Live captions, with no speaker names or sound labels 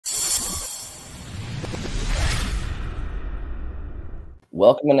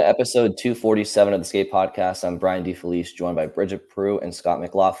Welcome to episode 247 of the Skate Podcast. I'm Brian DeFelice, joined by Bridget Prue and Scott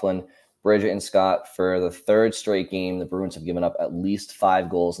McLaughlin. Bridget and Scott, for the third straight game, the Bruins have given up at least 5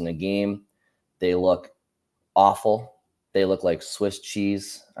 goals in a game. They look awful. They look like Swiss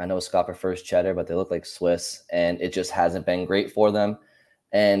cheese. I know Scott prefers cheddar, but they look like Swiss, and it just hasn't been great for them.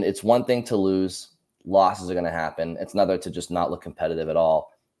 And it's one thing to lose. Losses are going to happen. It's another to just not look competitive at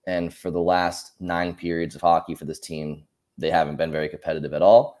all. And for the last 9 periods of hockey for this team, they haven't been very competitive at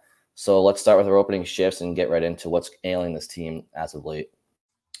all. So let's start with our opening shifts and get right into what's ailing this team as of late.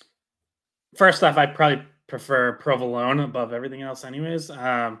 First off, I probably prefer provolone above everything else anyways.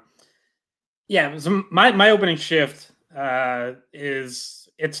 So my opening shift is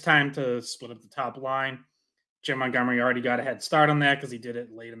it's time to split up the top line. Jim Montgomery already got a head start on that because he did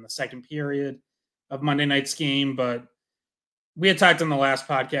it late in the second period of Monday night's game. But we had talked on the last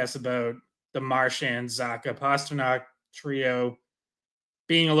podcast about the Marchand, Zacha, Pasternak trio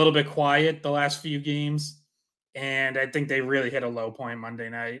being a little bit quiet the last few games. And I think they really hit a low point Monday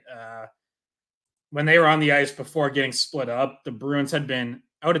night. When they were on the ice before getting split up, the Bruins had been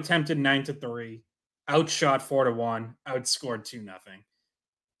out-attempted 9-3, outshot 4-1, outscored 2-0.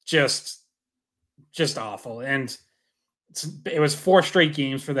 Just awful. And it was 4 straight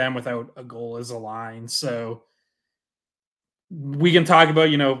games for them without a goal as a line. So we can talk about,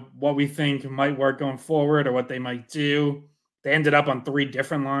 what we think might work going forward or what they might do. They ended up on 3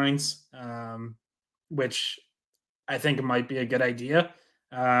 different lines, which I think might be a good idea.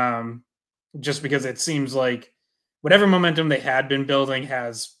 Just because it seems like whatever momentum they had been building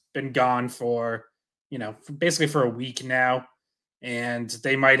has been gone for, basically for a week now. And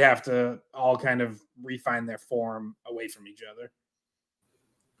they might have to all kind of refine their form away from each other.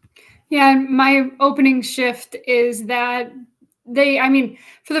 Yeah, my opening shift is that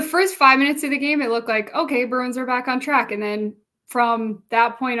for the first 5 minutes of the game, it looked like, okay, Bruins are back on track. And then from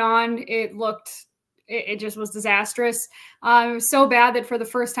that point on, it just was disastrous. It was so bad that for the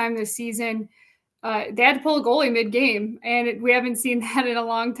first time this season, they had to pull a goalie mid-game, and we haven't seen that in a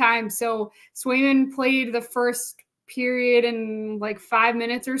long time. So Swayman played the first period in like 5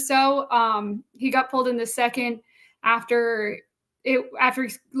 minutes or so. He got pulled in the second after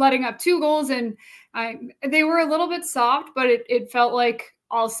letting up 2 goals, and they were a little bit soft, but it felt like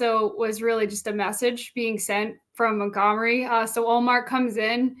also was really just a message being sent from Montgomery. So Ullmark comes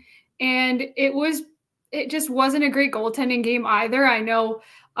in, and it just wasn't a great goaltending game either. I know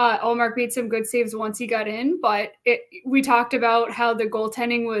Ullmark made some good saves once he got in, but we talked about how the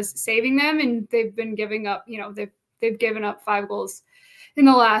goaltending was saving them, and they've been giving up, they've given up 5 goals in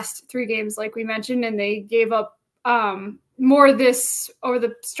the last 3 games, like we mentioned, and they gave up more this over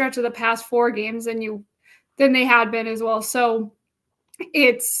the stretch of the past 4 games than they had been as well. So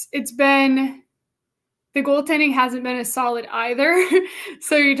it's been, the goaltending hasn't been as solid either.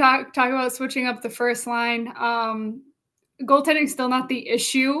 So you talk about switching up the first line. Goaltending still not the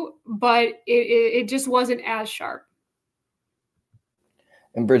issue, but it just wasn't as sharp.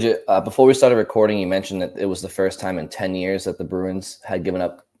 And Bridget, before we started recording, you mentioned that it was the first time in 10 years that the Bruins had given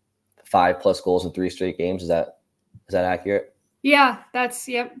up 5+ goals in 3 straight games. Is that accurate? Yeah, that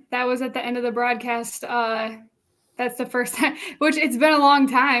was at the end of the broadcast. That's the first time, which it's been a long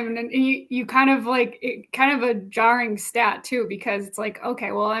time. And you kind of a jarring stat too, because it's like,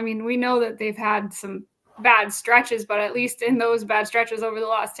 okay, well, we know that they've had some bad stretches, but at least in those bad stretches over the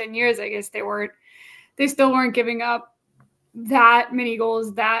last 10 years, I guess they still weren't giving up that many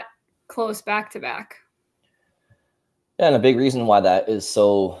goals that close back to back. Yeah, and a big reason why that is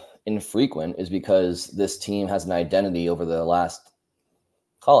so infrequent is because this team has an identity over the last,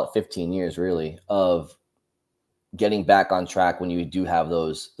 call it 15 years really, of getting back on track when you do have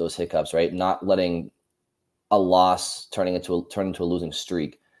those hiccups, right? Not letting a loss turn into a losing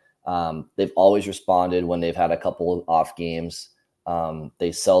streak. They've always responded when they've had a couple of off games.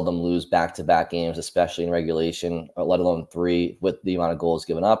 They seldom lose back-to-back games, especially in regulation, let alone 3 with the amount of goals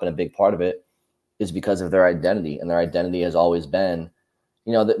given up. And a big part of it is because of their identity, and their identity has always been,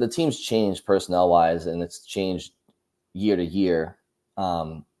 the team's changed personnel-wise, and it's changed year to year.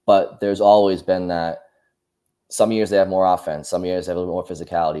 But there's always been that some years they have more offense, some years they have a little more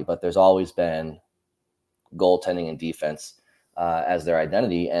physicality, but there's always been goaltending and defense as their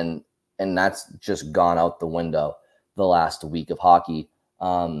identity, and that's just gone out the window the last week of hockey.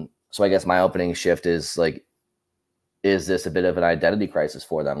 So I guess my opening shift is is this a bit of an identity crisis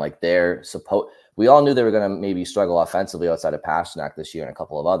for them? Like we all knew they were going to maybe struggle offensively outside of Pasternak this year and a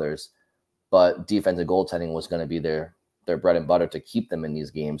couple of others, but defensive goaltending was going to be their bread and butter to keep them in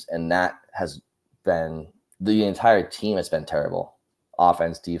these games. And that has been, the entire team has been terrible.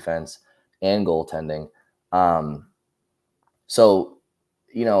 Offense, defense, and goaltending. So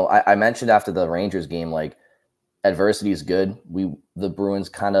I mentioned after the Rangers game, like, adversity is good. The Bruins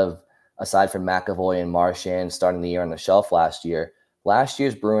kind of, aside from McAvoy and Marchand starting the year on the shelf last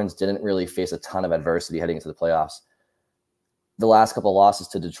year's Bruins didn't really face a ton of adversity heading into the playoffs. The last couple of losses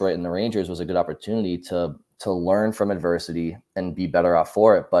to Detroit and the Rangers was a good opportunity to learn from adversity and be better off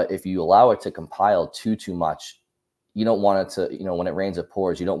for it. But if you allow it to compile too much, you don't want it to, when it rains, it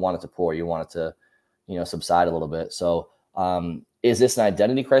pours. You don't want it to pour. You want it to, subside a little bit. So is this an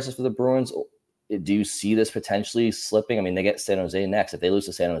identity crisis for the Bruins? Do you see this potentially slipping? I mean, they get San Jose next. If they lose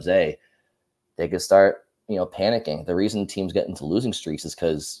to San Jose, they could start, panicking. The reason teams get into losing streaks is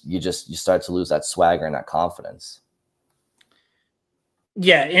because you start to lose that swagger and that confidence.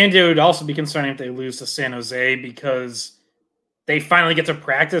 Yeah, and it would also be concerning if they lose to San Jose because they finally get to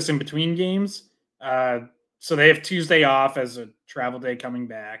practice in between games. So they have Tuesday off as a travel day coming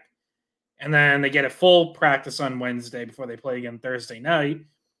back. And then they get a full practice on Wednesday before they play again Thursday night.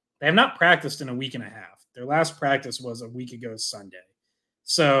 They have not practiced in a week and a half. Their last practice was a week ago Sunday.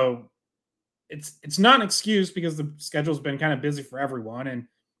 So it's not an excuse because the schedule's been kind of busy for everyone. And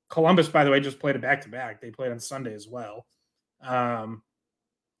Columbus, by the way, just played a back-to-back. They played on Sunday as well.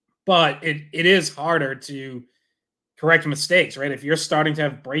 But it is harder to correct mistakes, right? If you're starting to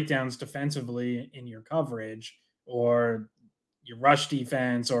have breakdowns defensively in your coverage or your rush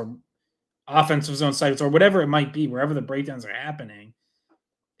defense or offensive zone sites or whatever it might be, wherever the breakdowns are happening,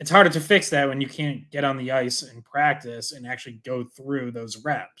 it's harder to fix that when you can't get on the ice and practice and actually go through those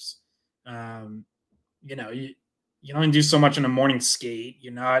reps. You only do so much in a morning skate.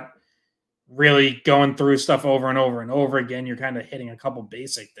 You're not really going through stuff over and over and over again. You're kind of hitting a couple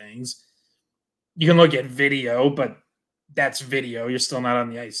basic things. You can look at video, but that's video. You're still not on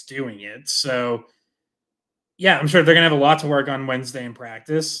the ice doing it. So, yeah, I'm sure they're going to have a lot to work on Wednesday in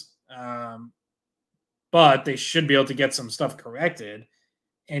practice. But they should be able to get some stuff corrected.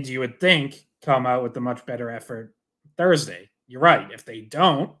 And you would think come out with a much better effort Thursday. You're right. If they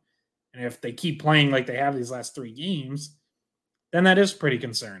don't, and if they keep playing like they have these last 3 games, then that is pretty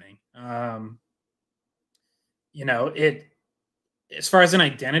concerning. As far as an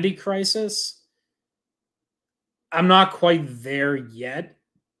identity crisis, I'm not quite there yet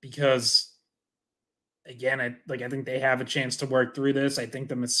because, again, I think they have a chance to work through this. I think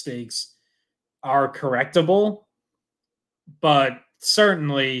the mistakes are correctable, but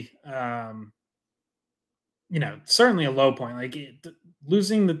certainly, certainly a low point.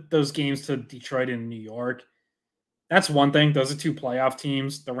 Losing those games to Detroit and New York, that's one thing. Those are 2 playoff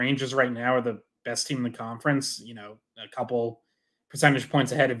teams. The Rangers right now are the best team in the conference, a couple percentage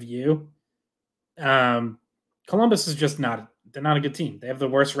points ahead of you. Columbus is just they're not a good team. They have the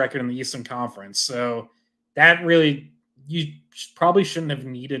worst record in the Eastern Conference. So that really, you probably shouldn't have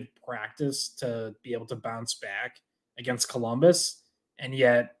needed practice to be able to bounce back against Columbus. And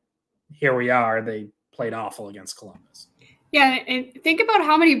yet here we are. They played awful against Columbus. Yeah, and think about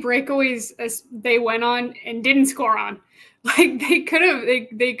how many breakaways they went on and didn't score on. They could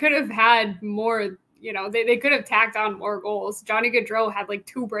have had more. They could have tacked on more goals. Johnny Gaudreau had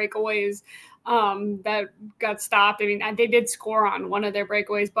 2 breakaways that got stopped. I mean, they did score on one of their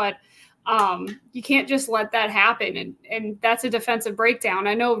breakaways, but you can't just let that happen. And that's a defensive breakdown.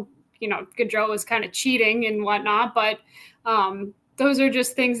 I know Gaudreau was kind of cheating and whatnot, but those are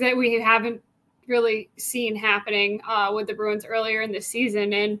just things that we haven't really seen happening with the Bruins earlier in the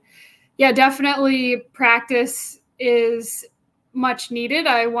season. And yeah, definitely practice is much needed.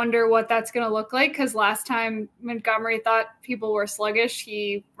 I wonder what that's going to look like because last time Montgomery thought people were sluggish,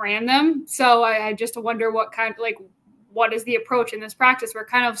 he ran them. So I just wonder what is the approach in this practice. We're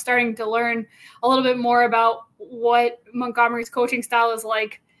kind of starting to learn a little bit more about what Montgomery's coaching style is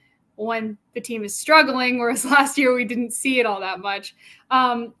like when the team is struggling, whereas last year we didn't see it all that much.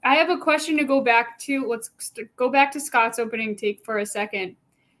 I have a question to go back to. Let's go back to Scott's opening take for a second.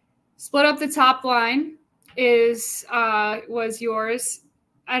 Split up the top line was yours,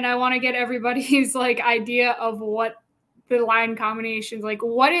 and I want to get everybody's idea of what the line combinations,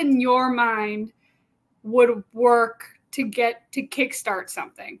 what in your mind would work to get to kickstart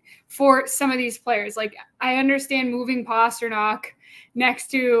something for some of these players. I understand moving Pasternak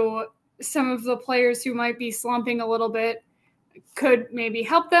next to some of the players who might be slumping a little bit could maybe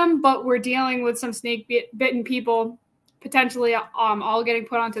help them, but we're dealing with some snake-bitten people potentially all getting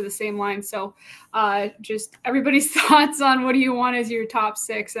put onto the same line. So just everybody's thoughts on what do you want as your top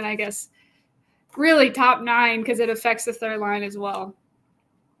 6 and I guess really top 9 because it affects the third line as well.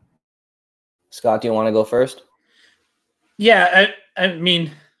 Scott, do you want to go first? Yeah, I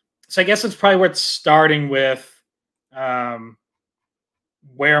mean, so I guess it's probably worth starting with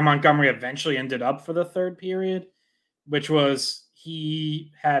where Montgomery eventually ended up for the third period, which was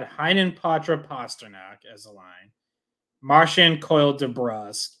he had Heinen, Patra, Pasternak as a line, Marchand, Coyle,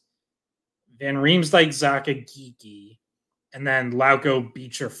 DeBrusk, Van Riemsdyk, Zacha, Geekie, and then Lauko,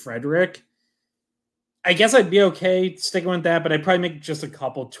 Beecher, Frederick. I guess I'd be okay sticking with that, but I'd probably make just a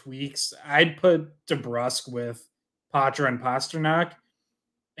couple tweaks. I'd put DeBrusk with Patra and Pasternak,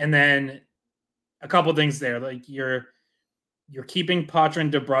 and then a couple things there. Like you're keeping Patra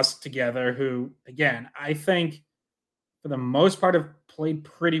and DeBrusk together, who, again, I think for the most part have played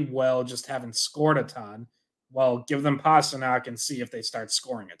pretty well, just haven't scored a ton. Well, give them Pasternak and see if they start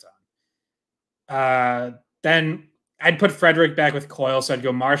scoring a ton. Then I'd put Frederick back with Coyle, so I'd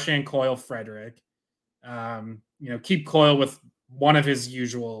go Marchand, Coyle, Frederick. Keep Coyle with one of his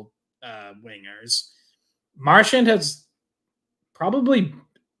usual wingers. Marchand has probably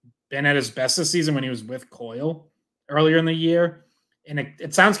been at his best this season when he was with Coyle earlier in the year. And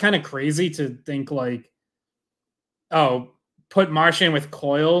it sounds kind of crazy to think like, oh, put Marchand with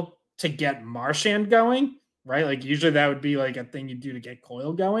Coyle to get Marchand going, right? Like usually that would be like a thing you do to get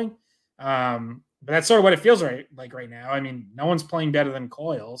Coyle going. But that's sort of what it feels like right now. I mean, no one's playing better than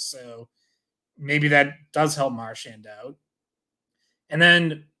Coyle, so maybe that does help Marchand out. And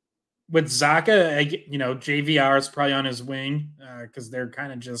then with Zacha, JVR is probably on his wing because they're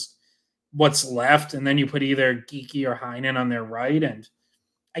kind of just what's left. And then you put either Geekie or Heinen on their right. And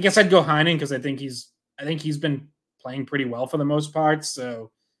I guess I'd go Heinen because I think he's been playing pretty well for the most part. So,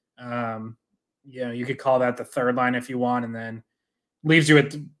 you could call that the third line if you want, and then leaves you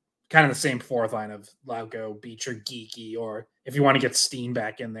at kind of the same fourth line of Lauko, Beecher, Geekie, or if you want to get Steen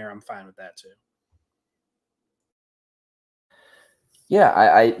back in there, I'm fine with that too. Yeah,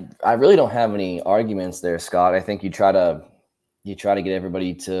 I really don't have any arguments there, Scott. I think you try to get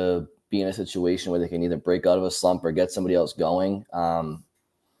everybody to be in a situation where they can either break out of a slump or get somebody else going. I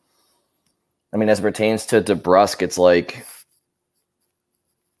mean, as it pertains to DeBrusk, it's like,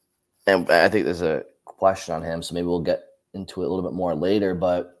 and I think there's a question on him, so maybe we'll get into it a little bit more later,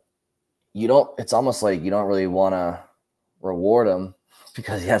 but it's almost like you don't really want to reward him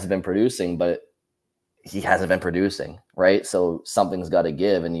because he hasn't been producing, but he hasn't been producing, right? So something's got to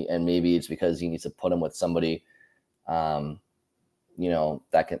give, and maybe it's because he needs to put him with somebody, that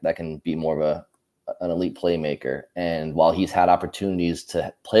can be more of an elite playmaker. And while he's had opportunities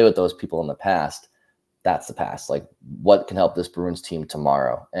to play with those people in the past, that's the past. Like, what can help this Bruins team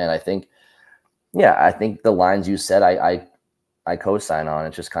tomorrow? And I think the lines you said, I co-sign on.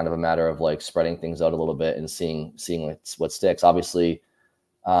 It's just kind of a matter of like spreading things out a little bit and seeing what sticks. Obviously,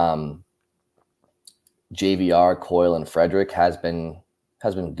 JVR, Coyle, and Frederick has been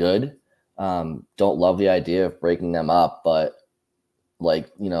good. Don't love the idea of breaking them up, but they're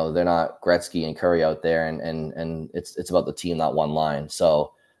not Gretzky and Curry out there, and it's about the team, not one line.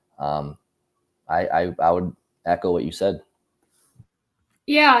 So I would echo what you said.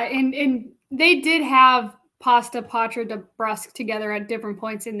 Yeah, and they did have Patra, DeBrusk together at different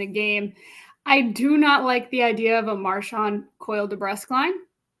points in the game. I do not like the idea of a Marchand, Coyle, DeBrusk line,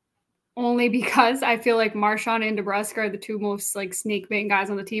 only because I feel like Marchand and DeBrusk are the two most like snake bait guys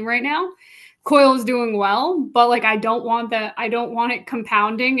on the team right now. Coyle is doing well, but like I don't want that. I don't want it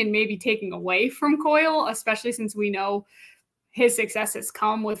compounding and maybe taking away from Coyle, especially since we know his success has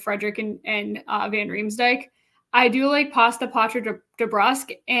come with Frederick and Van Riemsdyk. I do like Patra,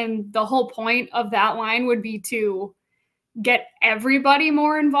 DeBrusk, and the whole point of that line would be to get everybody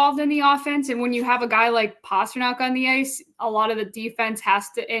more involved in the offense. And when you have a guy like Pasternak on the ice, a lot of the defense has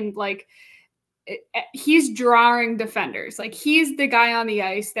to, and like he's drawing defenders. Like he's the guy on the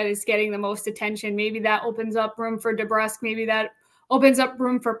ice that is getting the most attention. Maybe that opens up room for DeBrusk. Maybe that opens up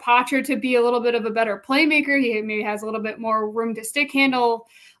room for Patra to be a little bit of a better playmaker. He maybe has a little bit more room to stick handle.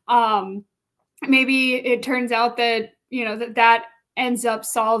 Maybe it turns out that, that ends up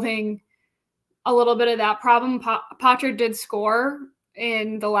solving a little bit of that problem. Patra did score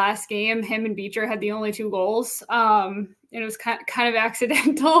in the last game. Him and Beecher had the only 2 goals. It was kind of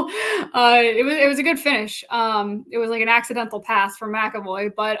accidental. It was a good finish. It was like an accidental pass from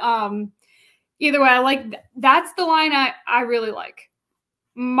McAvoy, but either way, I like that's the line I really like.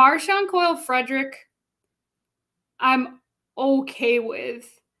 Marchand, Coyle, Frederick, I'm okay with.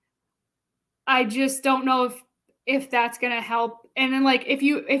 I just don't know if that's gonna help. And then like if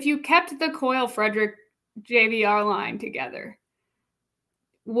you kept the Coyle, Frederick, JVR line together,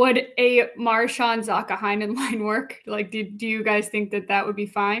 would a Marchand, Zacha, Heinen line work? Like, do you guys think that would be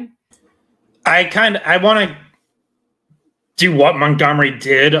fine? I want to do what Montgomery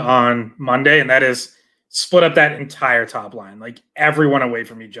did on Monday, and that is split up that entire top line, like everyone away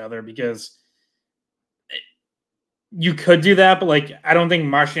from each other, because you could do that, but like I don't think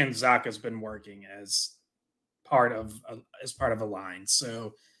Marchand, Zacha has been working as part of a line.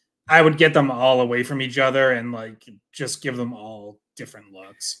 So I would get them all away from each other and like just give them all different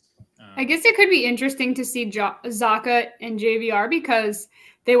looks. I guess it could be interesting to see Zaka and JVR because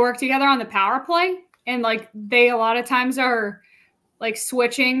they work together on the power play, and like they a lot of times are like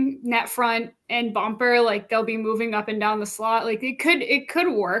switching net front and bumper. Like they'll be moving up and down the slot. Like it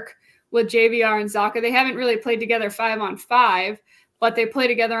could work with JVR and Zaka. They haven't really played together 5-on-5, but they play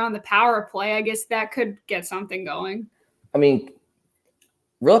together on the power play. I guess that could get something going. I mean,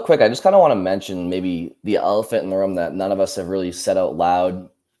 real quick, I just kind of want to mention maybe the elephant in the room that none of us have really said out loud,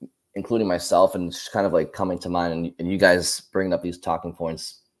 including myself, and it's kind of like coming to mind. And you guys bringing up these talking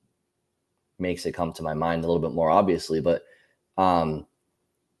points makes it come to my mind a little bit more obviously. But I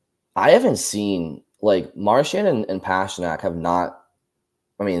haven't seen like Marchand and Pastrnak have not.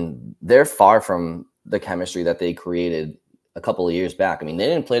 I mean, they're far from the chemistry that they created a couple of years back. I mean, they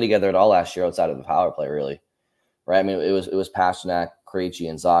didn't play together at all last year outside of the power play, really, right? I mean, it was Pastrnak,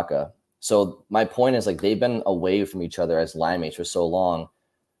 Krejci, and Zaka. So my point is, like, they've been away from each other as line mates for so long.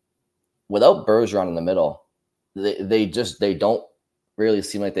 Without Bergeron in the middle, they don't really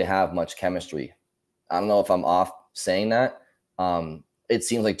seem like they have much chemistry. I don't know if I'm off saying that. It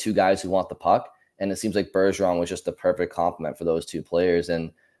seems like two guys who want the puck, and it seems like Bergeron was just the perfect complement for those two players.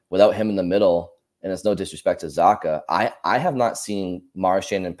 And without him in the middle, and it's no disrespect to Zaka, I have not seen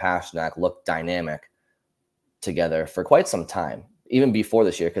Marchand and Pastrnak look dynamic together for quite some time, even before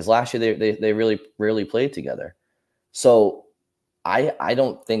this year, because last year they really rarely played together. So I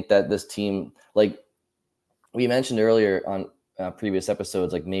don't think that this team, like we mentioned earlier on previous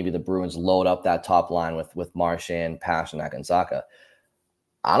episodes, like maybe the Bruins load up that top line with Marchand, Pastrnak, and Zaka.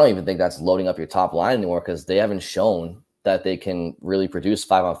 I don't even think that's loading up your top line anymore because they haven't shown that they can really produce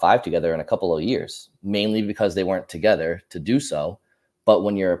 5-on-5 together in a couple of years, mainly because they weren't together to do so. But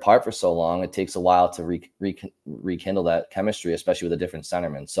when you're apart for so long, it takes a while to rekindle that chemistry, especially with a different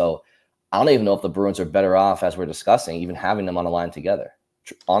centerman. So I don't even know if the Bruins are better off, as we're discussing, even having them on a line together,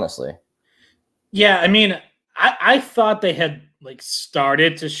 honestly. Yeah, I mean, I thought they had like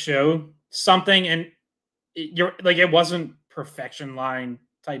started to show something, and it wasn't perfection line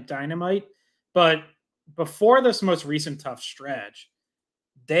type dynamite, but before this most recent tough stretch,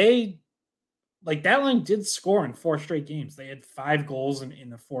 they like that line did score in 4 straight games. They had 5 goals in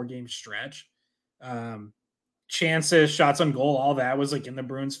the 4-game stretch. Chances, shots on goal, all that was like in the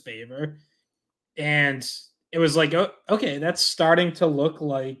Bruins' favor. And it was like, oh, okay, that's starting to look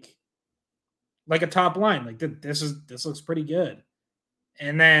like a top line. Like this looks pretty good.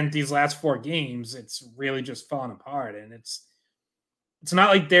 And then these last 4 games, it's really just fallen apart. And it's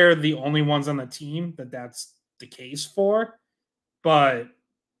not like they're the only ones on the team that's the case for, but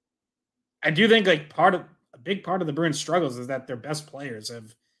I do think like a big part of the Bruins' struggles is that their best players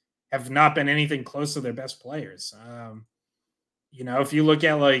have not been anything close to their best players. If you look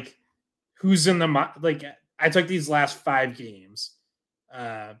at like who's in like I took these last 5 games,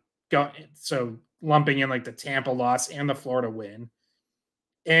 so lumping in like the Tampa loss and the Florida win,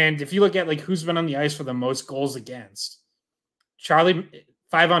 and if you look at like who's been on the ice for the most goals against, Charlie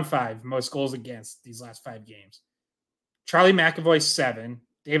 5-on-5 most goals against these last 5 games. Charlie McAvoy 7,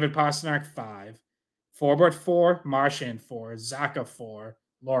 David Pastrnak 5, Forbort 4, Marchand 4, Zaka 4,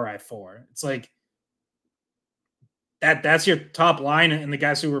 Lohrei 4. It's like that's your top line and the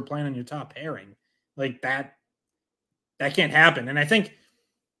guys who were playing on your top pairing. Like that can't happen. And I think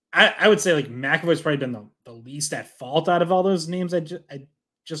I would say like McAvoy's probably been the least at fault out of all those names I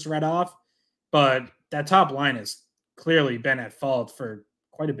just read off. But that top line has clearly been at fault for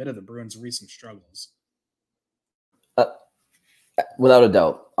quite a bit of the Bruins' recent struggles. Without a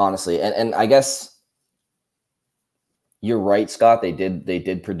doubt, honestly. And I guess you're right, Scott. They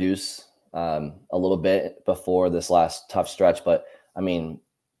did produce a little bit before this last tough stretch. But, I mean,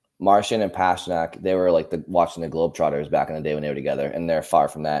 Marchand and Pastrnak, they were like watching the Globetrotters back in the day when they were together, and they're far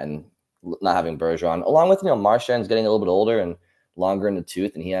from that. And not having Bergeron, along with, Marchand's getting a little bit older and longer in the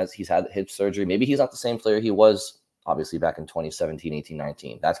tooth, and he's had hip surgery. Maybe he's not the same player he was, obviously, back in 2017, 18,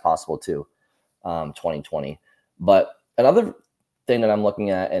 19. That's possible, too, 2020. But another thing that I'm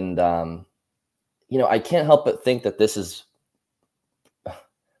looking at, and I can't help but think that this is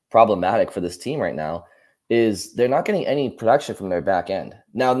problematic for this team right now, is they're not getting any production from their back end.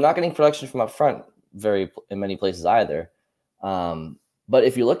 Now, they're not getting production from up front in many places either. But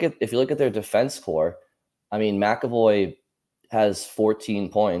if you look at their defense core, I mean, McAvoy has 14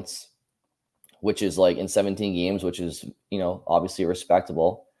 points, which is like in 17 games, which is, obviously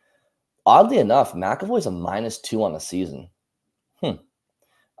respectable. Oddly enough, McAvoy's a -2 on the season.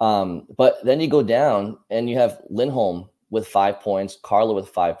 But then you go down and you have Lindholm with 5 points, Carla with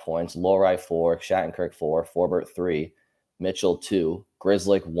 5 points, Lohrei 4, Shattenkirk 4, Forbert 3, Mitchell 2,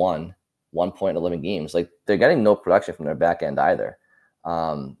 Grzelcyk 1 point in 11 games. Like, they're getting no production from their back end either.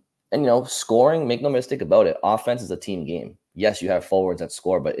 And, you know, scoring, make no mistake about it, offense is a team game. Yes, you have forwards that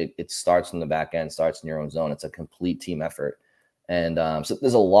score, but it starts from the back end, starts in your own zone. It's a complete team effort. And so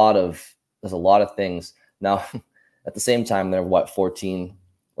there's a lot of things. Now, at the same time, they're 14,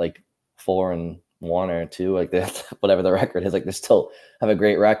 like 4-1 or 2, like that, whatever the record is. Like, they still have a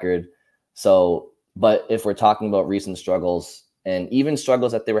great record. So, but if we're talking about recent struggles and even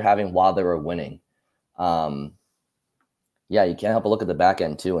struggles that they were having while they were winning, yeah, you can't help but look at the back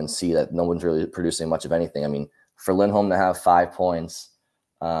end too and see that no one's really producing much of anything. I mean, for Lindholm to have 5 points,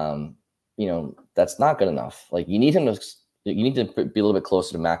 you know, that's not good enough. Like, you need to be a little bit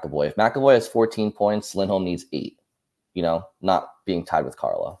closer to McAvoy. If McAvoy has 14 points, Lindholm needs 8, you know, not being tied with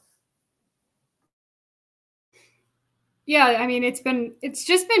Carla. Yeah, I mean, it's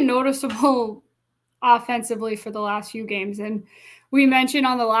just been noticeable offensively for the last few games. And we mentioned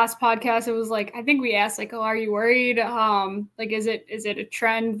on the last podcast, it was like, I think we asked, like, oh, are you worried? Like, is it a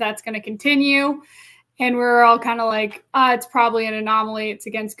trend that's going to continue? And we're all kind of like, it's probably an anomaly. It's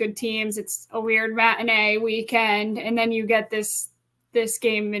against good teams. It's a weird matinee weekend. And then you get this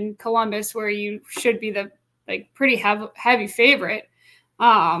game in Columbus where you should be the pretty heavy favorite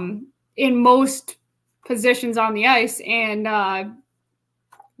in most positions on the ice. And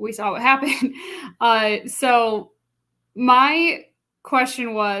we saw what happened. So my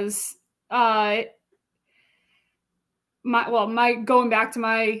question was, my going back to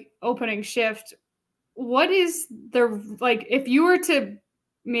my opening shift, what is the, like, if you were to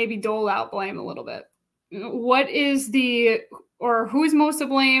maybe dole out blame a little bit, what is or who's most to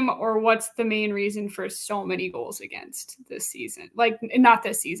blame, or what's the main reason for so many goals against this season? Like, not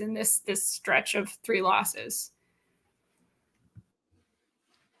this season, this stretch of 3 losses.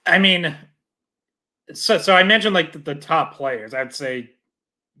 I mean, so I mentioned, like, the top players. I'd say,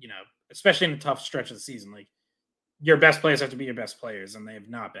 you know, especially in a tough stretch of the season, like, your best players have to be your best players, and they have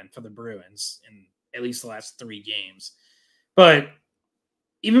not been for the Bruins in at least the last 3 games. But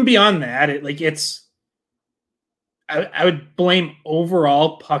even beyond that, I would blame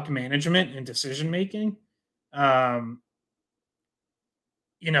overall puck management and decision making. You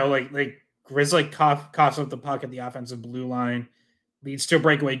know, like Grzelcyk coughs up the puck at the offensive blue line, leads to a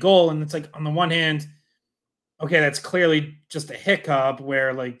breakaway goal, and it's like, on the one hand, okay, that's clearly just a hiccup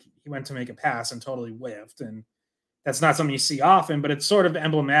where, like, he went to make a pass and totally whiffed, and that's not something you see often, but it's sort of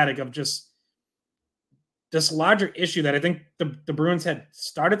emblematic of just this larger issue that I think the Bruins had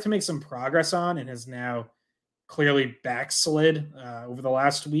started to make some progress on and has now clearly backslid over the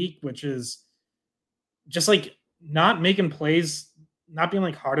last week, which is just, like, not making plays, not being,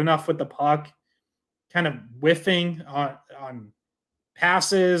 like, hard enough with the puck, kind of whiffing on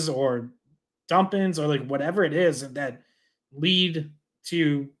passes or dump-ins or, like, whatever it is that lead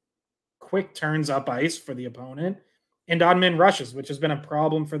to quick turns up ice for the opponent, and odd-man rushes, which has been a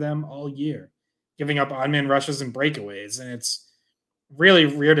problem for them all year, giving up odd-man rushes and breakaways. And it's really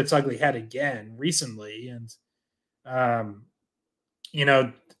reared its ugly head again recently. And, you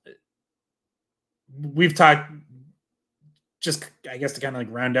know, we've talked, just, I guess, to kind of,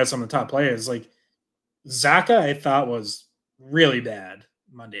 like, round out some of the top players, like, Zacha, I thought, was really bad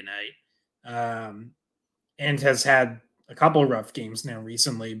Monday night, and has had a couple of rough games now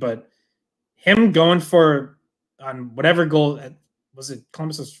recently. But him going for, on whatever goal, was it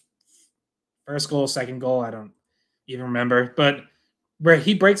Columbus's first goal, second goal? I don't even remember. But where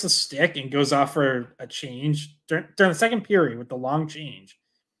he breaks a stick and goes off for a change during the second period with the long change.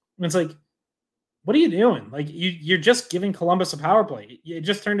 And it's like, what are you doing? Like, you're just giving Columbus a power play. It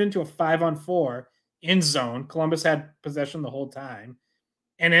just turned into a 5-on-4 in zone. Columbus had possession the whole time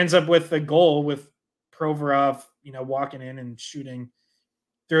and ends up with a goal with Provorov, you know, walking in and shooting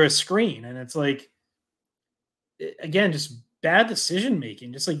through a screen. And it's like, again, just bad decision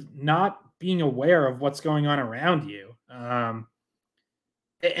making, just, like, not being aware of what's going on around you.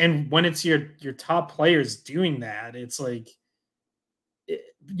 And when it's your top players doing that, it's like,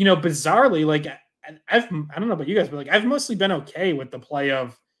 you know, bizarrely, like, I don't know about you guys, but, like, I've mostly been okay with the play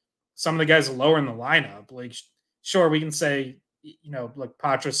of some of the guys lower in the lineup. Like, sure, we can say, you know, like,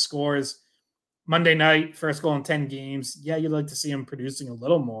 Patra scores Monday night, first goal in 10 games. Yeah, you'd like to see him producing a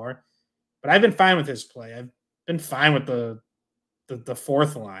little more, but I've been fine with his play. I've been fine with the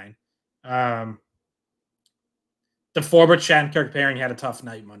fourth line. The Forbert Shattenkirk pairing had a tough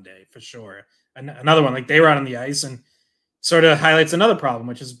night Monday for sure. Another one, like, they were out on the ice, and sort of highlights another problem,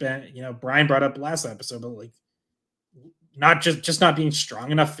 which has been, you know, Brian brought up last episode, but, like, not just not being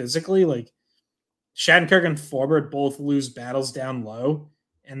strong enough physically. Like, Shattenkirk and Forbert both lose battles down low.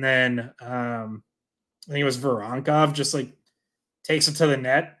 And then I think it was Voronkov just like takes it to the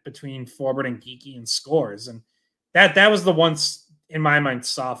net between Forbert and Geeky and scores. And that was the one, in my mind,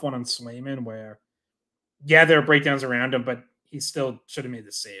 soft one on Swayman where, yeah, there are breakdowns around him, but he still should have made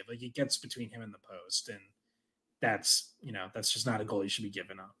the save. Like, it gets between him and the post. And that's just not a goal you should be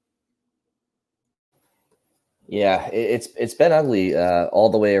giving up. Yeah, it's been ugly all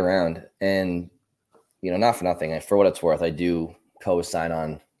the way around. And, not for nothing. For what it's worth, I do co-sign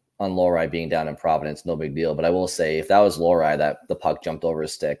on Lohrei being down in Providence. No big deal. But I will say, if that was Lohrei that the puck jumped over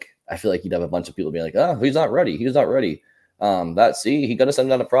his stick, I feel like he'd have a bunch of people being like, oh, he's not ready. He's not ready. He got to send him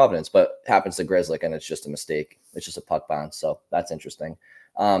down to Providence, but happens to Grzelcyk, and it's just a mistake. It's just a puck bounce. So that's interesting.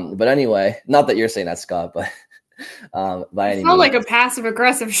 But anyway, not that you're saying that, Scott, but by any means. Like a passive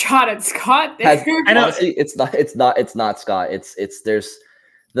aggressive shot at Scott there. I know honestly, it's not Scott. There's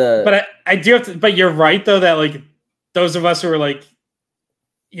the. But I do have to. But you're right though that like those of us who are like,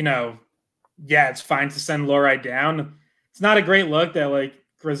 yeah, it's fine to send Lohrei down. It's not a great look that like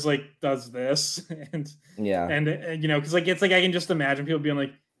Grzelcyk does this, and because like it's like I can just imagine people being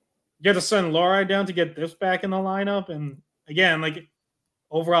like, you have to send Lohrei down to get this back in the lineup, and again, like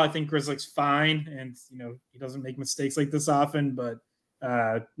overall, I think Grzelcyk's fine, and he doesn't make mistakes like this often, but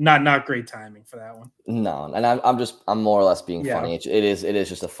not great timing for that one. No, and I'm more or less being funny. It is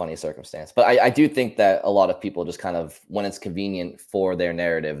just a funny circumstance, but I do think that a lot of people just kind of, when it's convenient for their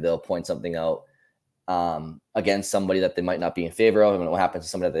narrative, they'll point something out against somebody that they might not be in favor of, and when it happens to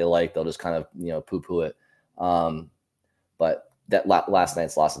somebody that they like, they'll just kind of poo-poo it. But that last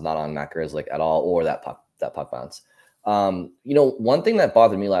night's loss is not on Matt Grzelcyk at all, or that puck bounce. One thing that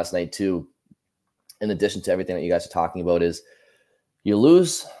bothered me last night too, in addition to everything that you guys are talking about, is you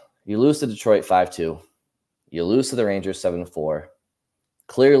lose to Detroit 5-2, you lose to the Rangers 7-4.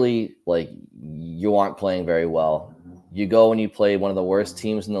 Clearly, like, you aren't playing very well. You go and you play one of the worst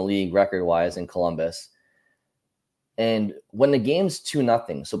teams in the league record-wise in Columbus. And when the game's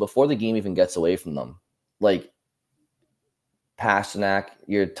 2-0, so before the game even gets away from them, like, Pastrnak,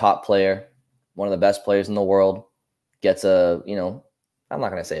 your top player, one of the best players in the world, gets a, I'm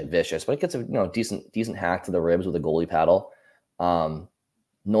not going to say a vicious, but it gets a, decent hack to the ribs with a goalie paddle. No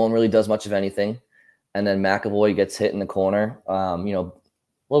one really does much of anything. And then McAvoy gets hit in the corner, a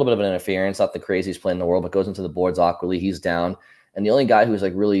little bit of an interference, not the craziest play in the world, but goes into the boards awkwardly. He's down. And the only guy who's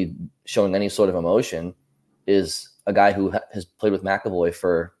like really showing any sort of emotion is a guy who has played with McAvoy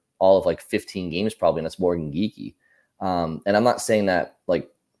for all of like 15 games probably, and that's Morgan Geeky. And I'm not saying that like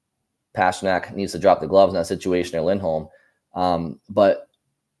Pastrnak needs to drop the gloves in that situation, or Lindholm. But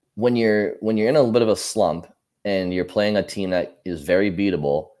when you're in a bit of a slump and you're playing a team that is very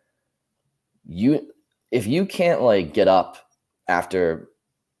beatable, if you can't like get up after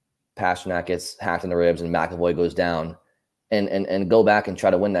Pastrnak gets hacked in the ribs and McAvoy goes down and go back and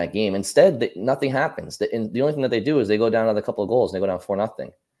try to win that game, instead nothing happens. The only thing that they do is they go down another couple of goals and they go down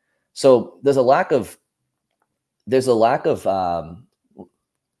 4-0. So there's a lack of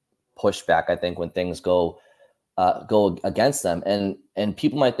pushback, I think, when things go against them. And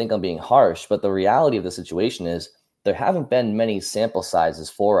people might think I'm being harsh, but the reality of the situation is there haven't been many sample sizes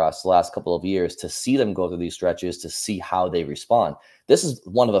for us the last couple of years to see them go through these stretches, to see how they respond. This is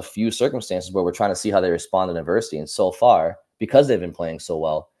one of a few circumstances where we're trying to see how they respond in adversity. And so far, because they've been playing so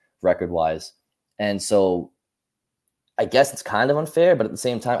well record-wise, and so I guess it's kind of unfair, but at the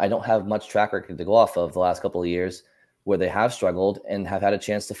same time, I don't have much track record to go off of the last couple of years where they have struggled and have had a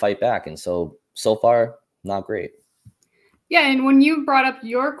chance to fight back. And so far, not great. Yeah, and when you brought up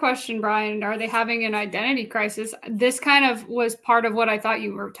your question, Brian, are they having an identity crisis? This kind of was part of what I thought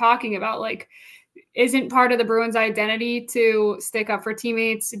you were talking about. Like, isn't part of the Bruins' identity to stick up for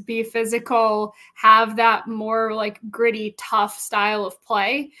teammates, be physical, have that more like gritty, tough style of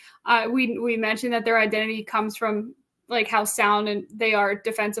play? We mentioned that their identity comes from like how sound and they are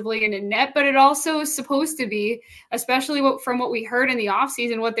defensively and in net, but it also is supposed to be, especially from what we heard in the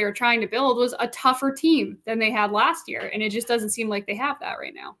offseason, what they were trying to build was a tougher team than they had last year. And it just doesn't seem like they have that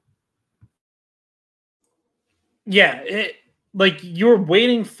right now. Yeah. Like you're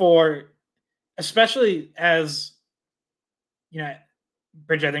waiting for, especially as,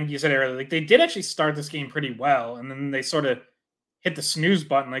 Bridge, I think you said earlier, like they did actually start this game pretty well. And then they sort of hit the snooze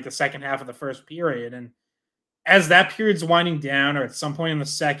button, like the second half of the first period. And as that period's winding down, or at some point in the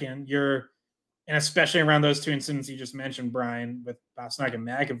second, and especially around those two incidents you just mentioned, Brian, with Pastrnak and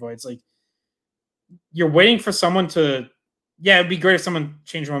McAvoy, it's like you're waiting for someone to, it'd be great if someone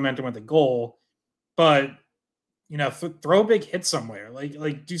changed momentum with a goal, but throw a big hit somewhere,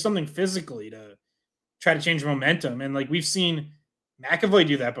 like do something physically to try to change momentum. And like we've seen McAvoy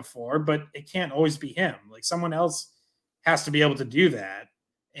do that before, but it can't always be him. Like someone else has to be able to do that.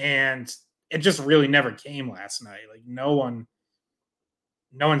 And it just really never came last night. Like no one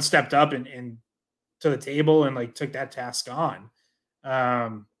stepped up and to the table and like took that task on.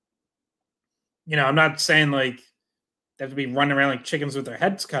 You know, I'm not saying like they have to be running around like chickens with their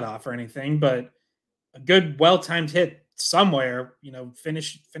heads cut off or anything, but a good, well-timed hit somewhere, you know,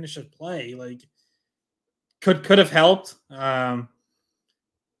 finish a play, like could have helped.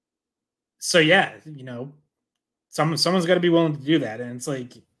 So yeah, you know, someone's got to be willing to do that. And it's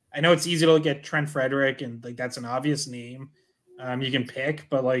like, I know it's easy to look at Trent Frederick and like, that's an obvious name you can pick,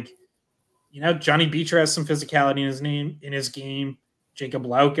 but like, you know, Johnny Beecher has some physicality in his game. Jacob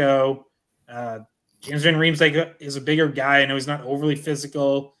Lauko, James Van Riemsdyk is a bigger guy. I know he's not overly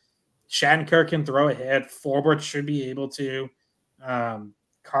physical. Shattenkirk can throw a hit. Forbort should be able to.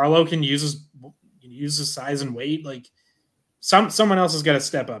 Carlo can use his size and weight. Like someone else has got to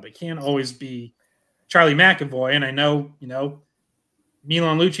step up. It can't always be Charlie McAvoy. And I know, you know,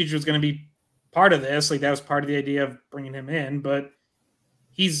 Milan Lucic was going to be part of this. Like that was part of the idea of bringing him in, but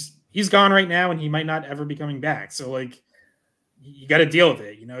he's gone right now and he might not ever be coming back. So like you got to deal with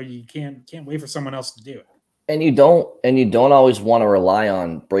it. You know, you can't wait for someone else to do it. And you don't always want to rely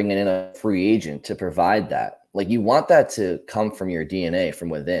on bringing in a free agent to provide that. Like you want that to come from your DNA, from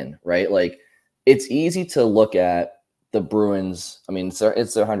within, right? Like it's easy to look at the Bruins. I mean, it's their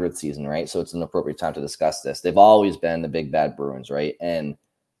 100th season, right? So it's an appropriate time to discuss this. They've always been the big bad Bruins, right? And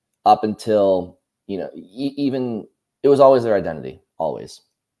up until, you know, even it was always their identity, always.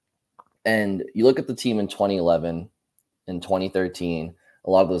 And you look at the team in 2011 and 2013, a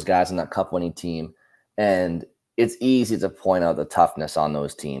lot of those guys in that cup-winning team, and it's easy to point out the toughness on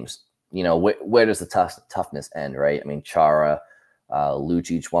those teams. You know, where does the toughness end, right? I mean, Chara,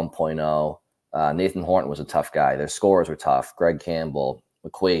 Lucic 1.0, Nathan Horton was a tough guy. Their scorers were tough. Greg Campbell,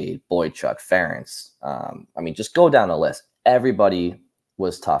 McQuaid, Boychuk, Ferentz. I mean, just go down the list. Everybody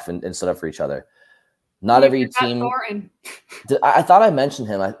was tough and stood up for each other. Not every team. I thought I mentioned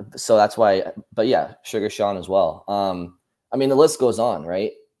him, so that's why. But yeah, Sugar Sean as well. I mean, the list goes on,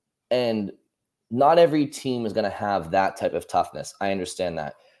 right? And not every team is going to have that type of toughness. I understand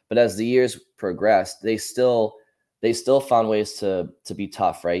that, but as the years progressed, they still found ways to be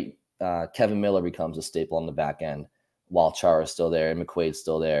tough, right? Kevin Miller becomes a staple on the back end while Chara's still there and McQuaid's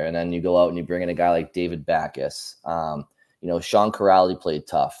still there, and then you go out and you bring in a guy like David Backes. You know, Sean Corrali played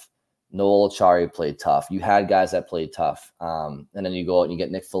tough. Noel Achari played tough. You had guys that played tough. And then you go out and you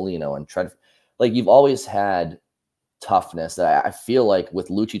get Nick Foligno and Trent. Like you've always had toughness that I feel like with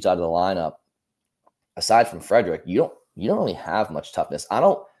Lucic out of the lineup, aside from Frederick, you don't really have much toughness. I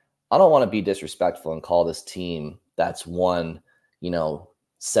don't want to be disrespectful and call this team that's won, you know,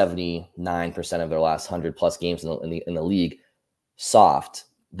 79% of their last 100+ games in the league soft.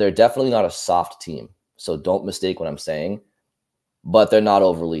 They're definitely not a soft team. So don't mistake what I'm saying. But they're not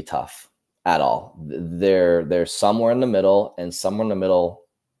overly tough at all. They're somewhere in the middle, and somewhere in the middle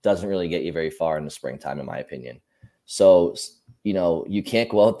doesn't really get you very far in the springtime, in my opinion. So, you know, you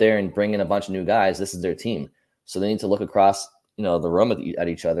can't go out there and bring in a bunch of new guys. This is their team. So they need to look across, you know, the room at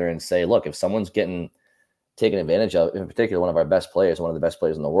each other and say, look, if someone's getting taken advantage of, in particular, one of our best players, one of the best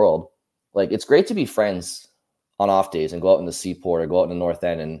players in the world, like it's great to be friends on off days and go out in the Seaport or go out in the North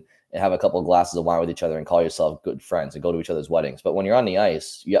End and have a couple of glasses of wine with each other and call yourself good friends and go to each other's weddings. But when you're on the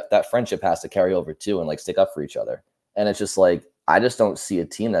ice, that friendship has to carry over too and like stick up for each other. And it's just like, I just don't see a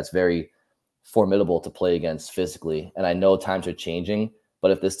team that's very formidable to play against physically. And I know times are changing,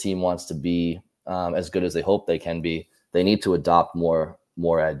 but if this team wants to be as good as they hope they can be, they need to adopt more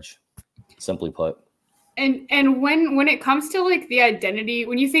edge, simply put. And when it comes to like the identity,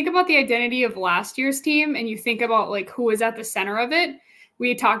 when you think about the identity of last year's team and you think about like who was at the center of it,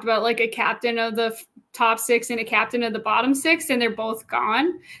 we talked about like a captain of the top six and a captain of the bottom six, and they're both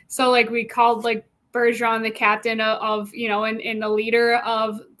gone. So like we called like Bergeron the captain of you know, and the leader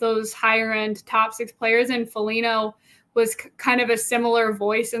of those higher end top six players. And Foligno was kind of a similar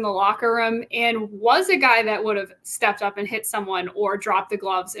voice in the locker room and was a guy that would have stepped up and hit someone or dropped the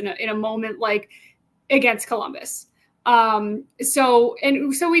gloves in a moment like against Columbus. So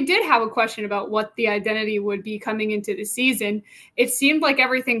we did have a question about what the identity would be coming into the season. It seemed like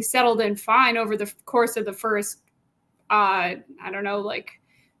everything settled in fine over the course of the first, I don't know, like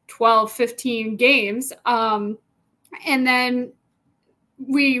 12, 15 games. And then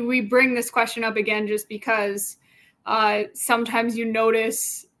we bring this question up again, just because sometimes you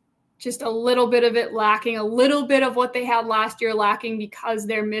notice just a little bit of it lacking, a little bit of what they had last year lacking, because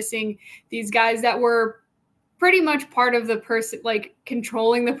they're missing these guys that were pretty much part of the person, like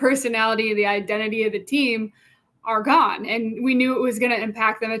controlling the personality, the identity of the team. are gone. And we knew it was going to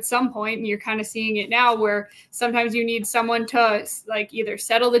impact them at some point. And you're kind of seeing it now where sometimes you need someone to like either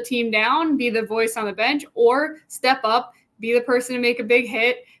settle the team down, be the voice on the bench, or step up, be the person to make a big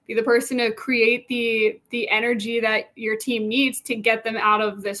hit, be the person to create the energy that your team needs to get them out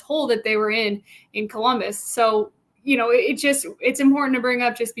of this hole that they were in Columbus. So, you know, it's important to bring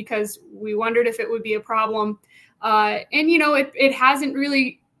up just because we wondered if it would be a problem. And, you know, it hasn't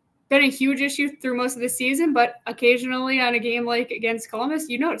really been a huge issue through most of the season, but occasionally on a game like against Columbus,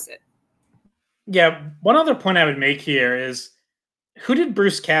 you notice it. Yeah. One other point I would make here is, who did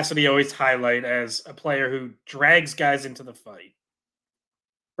Bruce Cassidy always highlight as a player who drags guys into the fight?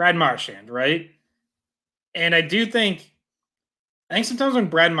 Brad Marchand, right? And I think sometimes when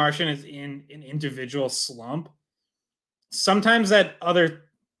Brad Marchand is in an individual slump, sometimes that other,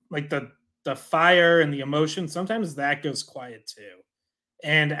 like the fire and the emotion, sometimes that goes quiet too.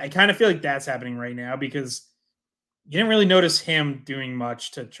 And I kind of feel like that's happening right now because you didn't really notice him doing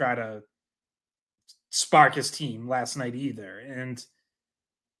much to try to spark his team last night either. And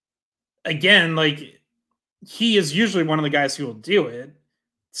again, like, he is usually one of the guys who will do it.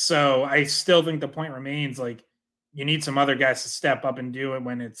 So I still think the point remains, like, you need some other guys to step up and do it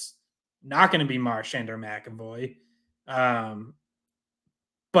when it's not going to be Marchand or McAvoy.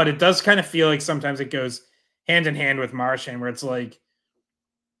 But it does kind of feel like sometimes it goes hand in hand with Marchand, where it's like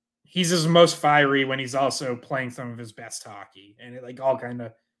he's his most fiery when he's also playing some of his best hockey, and it like all kind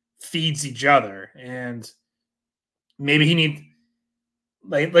of feeds each other. And maybe he needs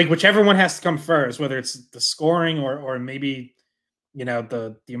like whichever one has to come first, whether it's the scoring or maybe, you know,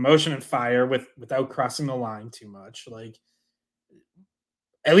 the emotion and fire without crossing the line too much. Like,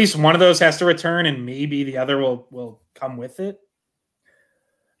 at least one of those has to return, and maybe the other will come with it.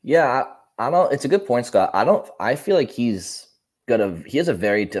 Yeah, I don't. It's a good point, Scott. I feel like he has a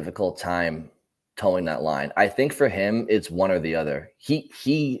very difficult time towing that line. I think for him, it's one or the other. He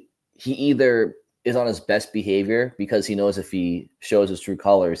either is on his best behavior because he knows if he shows his true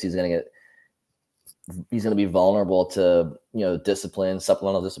colors, he's going to be vulnerable to, you know, discipline,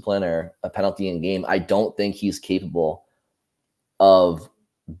 supplemental discipline, or a penalty in game. I don't think he's capable of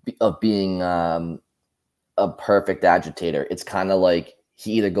being a perfect agitator. It's kind of like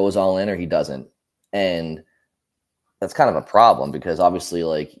he either goes all in or he doesn't. And that's kind of a problem because obviously,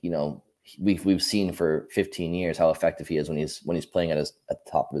 like, you know, we've seen for 15 years how effective he is when he's playing at the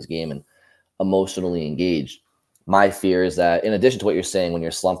top of his game and emotionally engaged. My fear is that in addition to what you're saying, when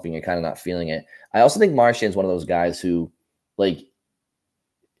you're slumping, you're kind of not feeling it. I also think Marchand's one of those guys who, like,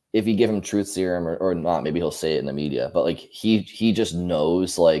 if you give him truth serum or not, maybe he'll say it in the media, but like he just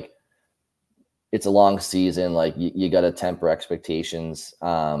knows, like, it's a long season. Like, you got to temper expectations.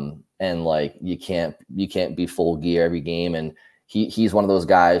 And like, you can't be full gear every game. And he's one of those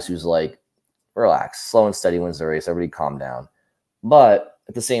guys who's like, relax, slow and steady wins the race. Everybody calm down. But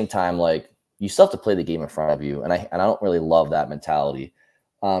at the same time, like, you still have to play the game in front of you. And I don't really love that mentality.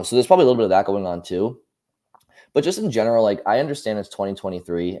 So there's probably a little bit of that going on too. But just in general, like, I understand it's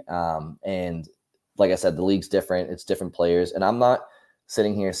 2023. And like I said, the league's different. It's different players. And I'm not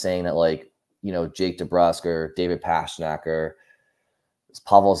sitting here saying that, like, you know, Jake DeBrusk or David Pastrnak or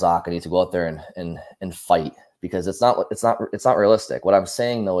Pavel Zacha need to go out there and fight, because it's not realistic. What I'm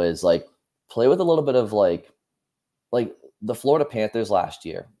saying though is, like, play with a little bit of like the Florida Panthers last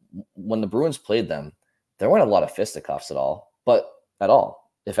year. When the Bruins played them, there weren't a lot of fisticuffs at all,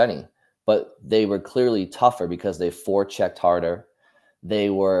 if any. But they were clearly tougher because they forechecked harder. They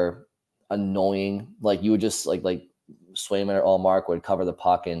were annoying. Like, you would just like Swayman or Allmark would cover the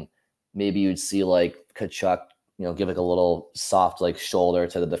puck, and maybe you'd see like Kachuk, you know, give like a little soft like shoulder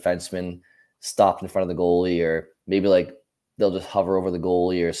to the defenseman stopped in front of the goalie, or maybe like they'll just hover over the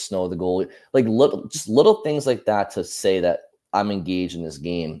goalie or snow the goalie. Like, just little things like that to say that I'm engaged in this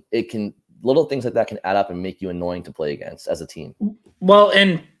game. Little things like that can add up and make you annoying to play against as a team. Well,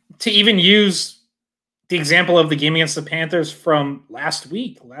 and to even use the example of the game against the Panthers from last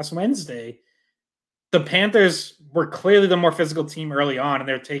Wednesday, the Panthers were clearly the more physical team early on, and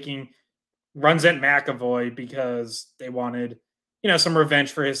they're taking runs at McAvoy because they wanted, you know, some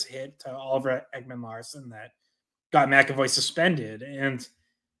revenge for his hit to Oliver Ekman-Larsson that got McAvoy suspended. And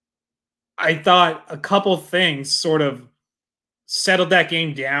I thought a couple things sort of settled that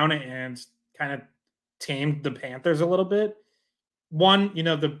game down and kind of tamed the Panthers a little bit. One, you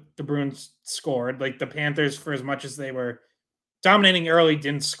know, the Bruins scored. Like, the Panthers, for as much as they were dominating early,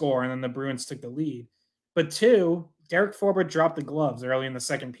 didn't score, and then the Bruins took the lead. But two, Derek Forbort dropped the gloves early in the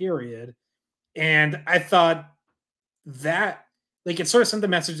second period. And I thought that, like, it sort of sent the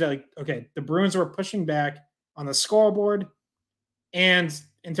message that, like, okay, the Bruins were pushing back on the scoreboard and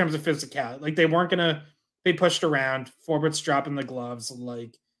in terms of physicality. Like, they weren't going to they pushed around, forwards dropping the gloves,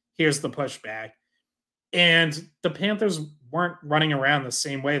 like, here's the pushback. And the Panthers weren't running around the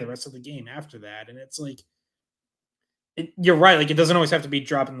same way the rest of the game after that. And it's like, you're right. Like, it doesn't always have to be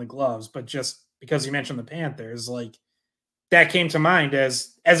dropping the gloves, but just because you mentioned the Panthers, like, that came to mind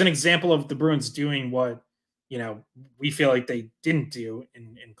as an example of the Bruins doing what, we feel like they didn't do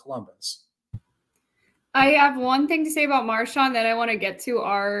in Columbus. I have one thing to say about Marchand that I want to get to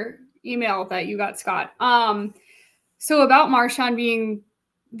our email that you got, Scott. So about Marchand being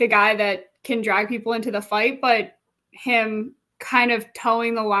the guy that can drag people into the fight, but him kind of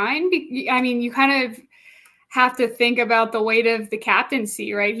towing the line. I mean, you kind of have to think about the weight of the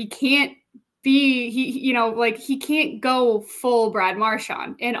captaincy, right? He can't be, he can't go full Brad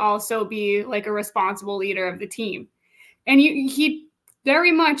Marchand and also be like a responsible leader of the team. And he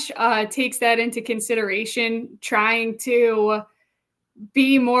very much takes that into consideration, trying to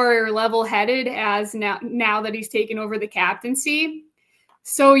be more level-headed as now that he's taken over the captaincy.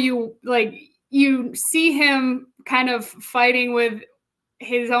 So you see him kind of fighting with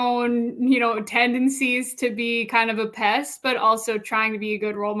his own, tendencies to be kind of a pest, but also trying to be a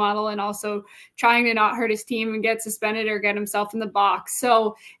good role model and also trying to not hurt his team and get suspended or get himself in the box.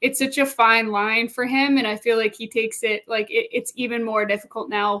 So it's such a fine line for him. And I feel like he takes it, like it's even more difficult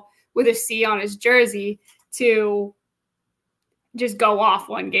now with a C on his jersey to just go off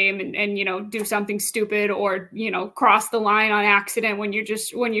one game and do something stupid or, cross the line on accident when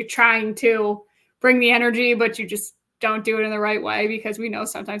you're trying to bring the energy, but you just don't do it in the right way, because we know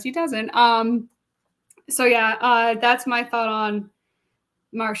sometimes he doesn't. So yeah, that's my thought on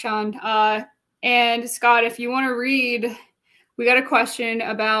Marchand. And Scott, if you want to read, we got a question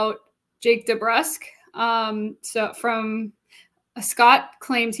about Jake DeBrusk. So from Scott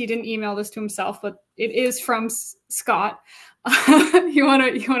claims he didn't email this to himself, but it is from Scott. You want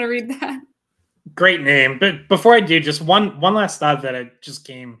to read that? Great name. But before I do, just one last thought that it just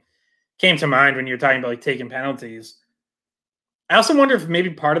came to mind when you're talking about like taking penalties. I also wonder if maybe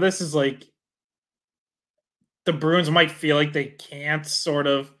part of this is like the Bruins might feel like they can't sort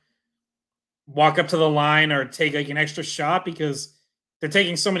of walk up to the line or take like an extra shot because they're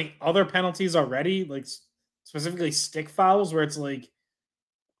taking so many other penalties already, like specifically stick fouls, where it's like,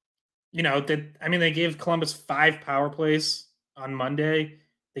 they gave Columbus 5 power plays on Monday.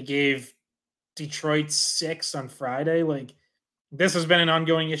 They gave Detroit 6 on Friday. Like, this has been an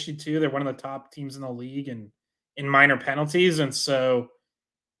ongoing issue too. They're one of the top teams in the league and in minor penalties. And so,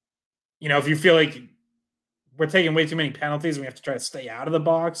 if you feel like we're taking way too many penalties and we have to try to stay out of the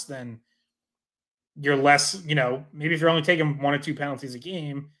box, then you're less, maybe if you're only taking 1 or 2 penalties a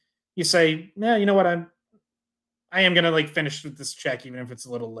game, you say, no, you know what? I am going to like finish with this check, even if it's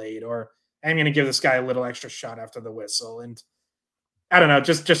a little late, or I'm going to give this guy a little extra shot after the whistle. And I don't know,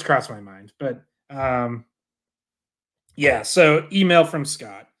 just crossed my mind. But yeah, so email from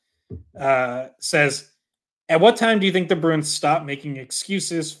Scott says, at what time do you think the Bruins stop making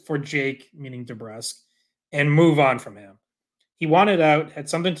excuses for Jake, meaning DeBrusk, and move on from him? He wanted out, had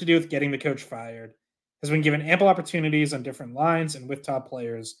something to do with getting the coach fired, has been given ample opportunities on different lines and with top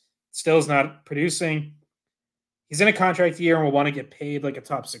players, still is not producing. He's in a contract year and will want to get paid like a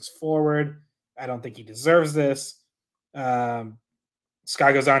top 6 forward. I don't think he deserves this.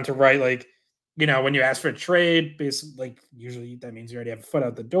 Scott goes on to write, like, when you ask for a trade, basically, like, usually that means you already have a foot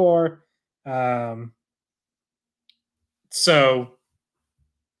out the door. So,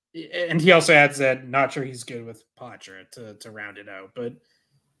 and he also adds that not sure he's good with Poitras to round it out. But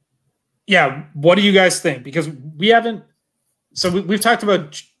yeah, what do you guys think? Because we've talked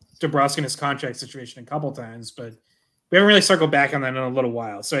about DeBrusk and his contract situation a couple times, but we haven't really circled back on that in a little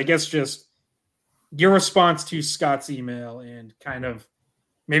while. So I guess just your response to Scott's email and kind of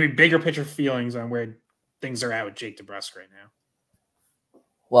maybe bigger picture feelings on where things are at with Jake DeBrusk right now.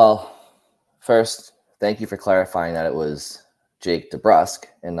 Well, first, thank you for clarifying that it was Jake DeBrusk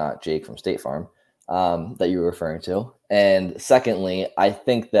and not Jake from State Farm that you were referring to. And secondly, I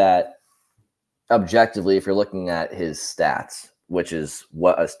think that objectively, if you're looking at his stats, which is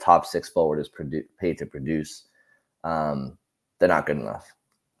what a top 6 forward is paid to produce, they're not good enough.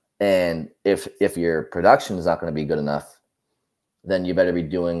 And if your production is not going to be good enough, then you better be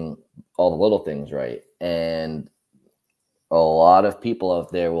doing all the little things right. And a lot of people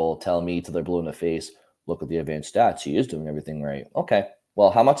out there will tell me till they're blue in the face, look at the advanced stats, he is doing everything right. Okay,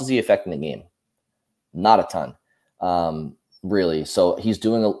 well, how much is he affecting the game? Not a ton, really. So he's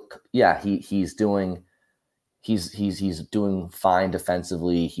doing he's doing fine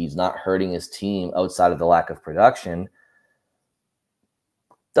defensively. He's not hurting his team outside of the lack of production.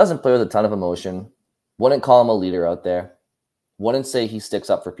 Doesn't play with a ton of emotion. Wouldn't call him a leader out there. Wouldn't say he sticks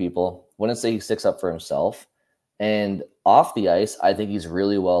up for people. wouldn't say he sticks up for himself. And off the ice, I think he's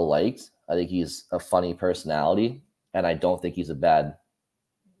really well liked. I think he's a funny personality, and I don't think he's a bad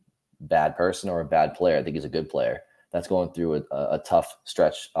person or a bad player. I think he's a good player that's going through a tough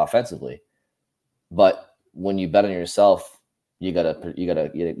stretch offensively. But when you bet on yourself, you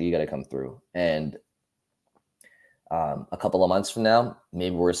gotta come through. And a couple of months from now,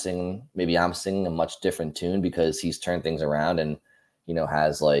 maybe I'm singing a much different tune because he's turned things around and, you know,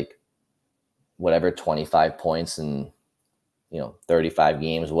 has like whatever, 25 points in, you know, 35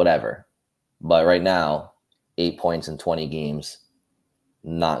 games, whatever. But right now, 8 points in 20 games,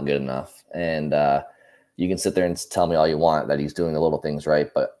 not good enough. And you can sit there and tell me all you want that he's doing the little things right,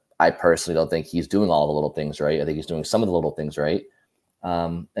 but I personally don't think he's doing all the little things right. I think he's doing some of the little things right.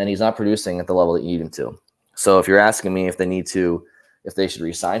 And he's not producing at the level that you need him to. So if you're asking me if they should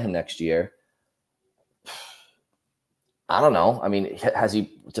re-sign him next year, I don't know. I mean,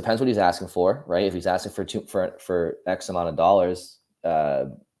 it depends what he's asking for, right? If he's asking for X amount of dollars,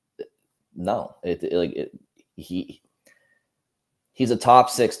 no. He's a top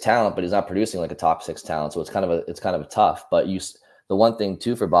 6 talent, but he's not producing like a top 6 talent. So it's kind of a tough. But the one thing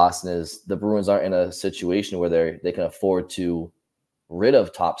too for Boston is the Bruins aren't in a situation where they can afford to rid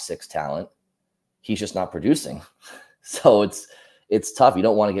of top 6 talent. He's just not producing. So it's tough. You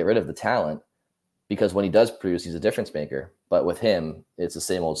don't want to get rid of the talent because when he does produce, he's a difference maker. But with him, it's the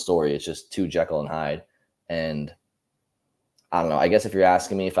same old story. It's just too Jekyll and Hyde. And I don't know. I guess if you're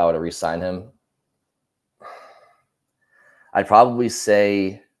asking me if I would have re-signed him, I'd probably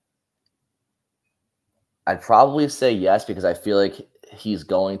say yes, because I feel like he's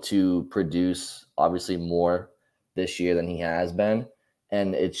going to produce obviously more this year than he has been.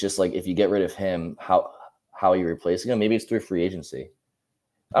 And it's just like, if you get rid of him, how are you replacing him? Maybe it's through free agency.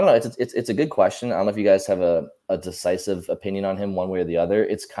 I don't know. It's a good question. I don't know if you guys have a decisive opinion on him one way or the other.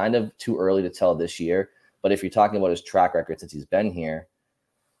 It's kind of too early to tell this year. But if you're talking about his track record since he's been here,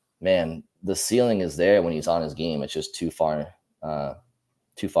 man, the ceiling is there when he's on his game. It's just too far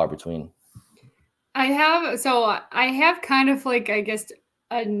between. I have kind of like, I guess,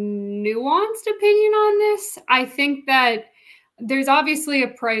 a nuanced opinion on this. I think that there's obviously a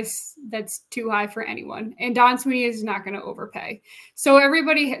price that's too high for anyone, and Don Sweeney is not going to overpay. So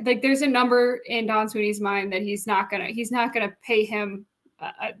everybody, like, there's a number in Don Sweeney's mind that he's not going to pay him,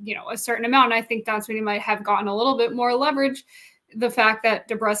 a certain amount. And I think Don Sweeney might have gotten a little bit more leverage. The fact that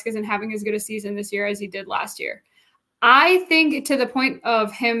DeBrusk isn't having as good a season this year as he did last year. I think to the point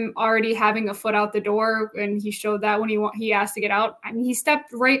of him already having a foot out the door, and he showed that when he asked to get out. I mean, he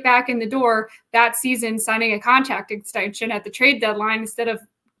stepped right back in the door that season, signing a contract extension at the trade deadline instead of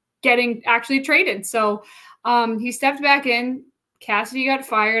getting actually traded. So he stepped back in. Cassidy got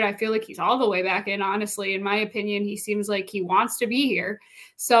fired. I feel like he's all the way back in, honestly. In my opinion, he seems like he wants to be here.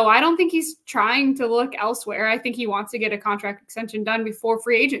 So I don't think he's trying to look elsewhere. I think he wants to get a contract extension done before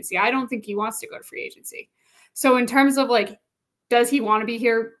free agency. I don't think he wants to go to free agency. So in terms of like, does he want to be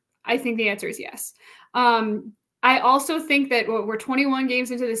here? I think the answer is yes. I also think that we're 21 games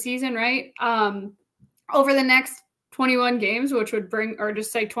into the season, right? Over the next 21 games, which would bring, or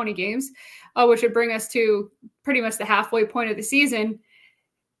just say 20 games, which would bring us to pretty much the halfway point of the season.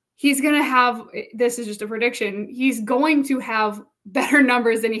 He's going to have, this is just a prediction, he's going to have better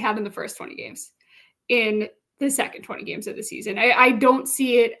numbers than he had in the first 20 games in the second 20 games of the season. I don't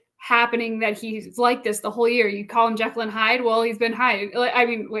see it happening that he's like this the whole year. You call him Jekyll and Hyde. Well, he's been Hyde. I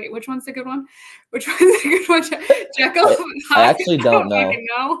mean, wait, which one's the good one? Which one's the good one? Jekyll and Hyde? I actually don't know.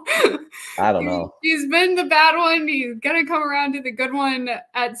 I don't know. He's been the bad one. He's gonna come around to the good one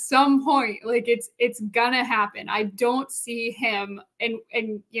at some point. Like it's gonna happen. I don't see him. And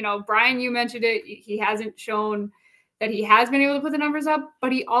Brian, you mentioned it. He hasn't shown that he has been able to put the numbers up,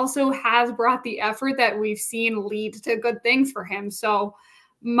 but he also has brought the effort that we've seen lead to good things for him. So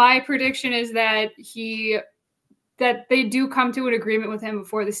my prediction is that they do come to an agreement with him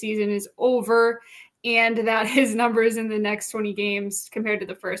before the season is over, and that his numbers in the next 20 games compared to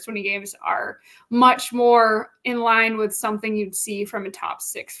the first 20 games are much more in line with something you'd see from a top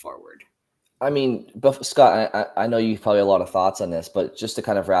 6 forward. I mean, but Scott, I know you probably have a lot of thoughts on this, but just to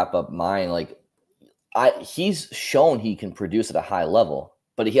kind of wrap up mine, like he's shown he can produce at a high level,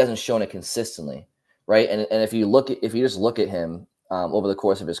 but he hasn't shown it consistently, right? And if you just look at him over the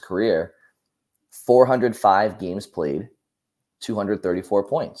course of his career, 405 games played, 234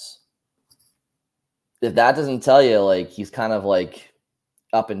 points. If that doesn't tell you like he's kind of like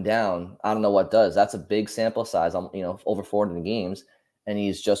up and down, I don't know what does. That's a big sample size, over 400 games, and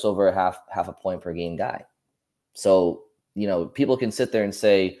he's just over half a point per game guy. So, people can sit there and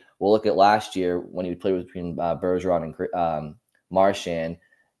say, well, look at last year when he played between Bergeron and Marchand.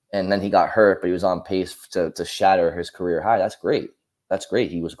 and then he got hurt, but he was on pace to shatter his career high. That's great. That's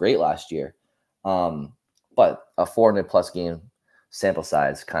great. He was great last year. But a 400+ game sample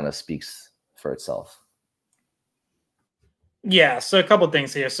size kind of speaks for itself. Yeah, so a couple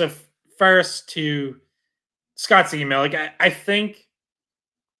things here. So first, to Scott's email, like I think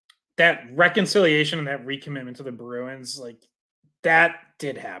that reconciliation and that recommitment to the Bruins, like that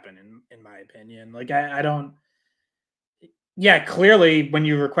did happen in my opinion. Like I don't. Yeah, clearly when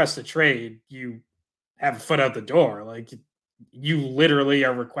you request a trade, you have a foot out the door. Like you literally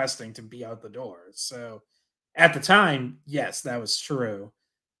are requesting to be out the door. So at the time, yes, that was true.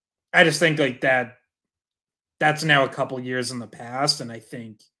 I just think like that's now a couple years in the past, and I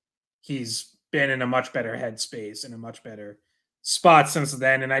think he's been in a much better headspace, in a much better spot since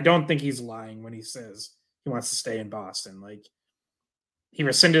then. And I don't think he's lying when he says he wants to stay in Boston. Like he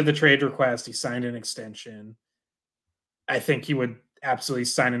rescinded the trade request, he signed an extension. I think he would absolutely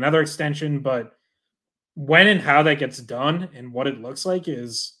sign another extension, but when and how that gets done and what it looks like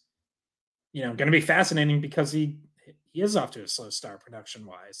is, going to be fascinating because he is off to a slow start production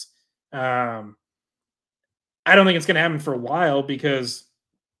wise. I don't think it's going to happen for a while because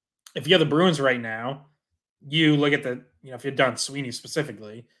if you're the Bruins right now, you look at if you're Don Sweeney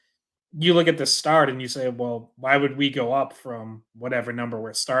specifically, you look at the start and you say, well, why would we go up from whatever number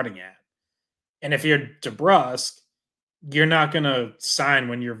we're starting at? And if you're DeBrusk, you're not going to sign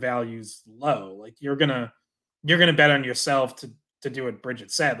when your value's low. Like you're going to bet on yourself to do what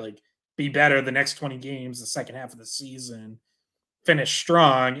Bridget said, like be better the next 20 games, the second half of the season, finish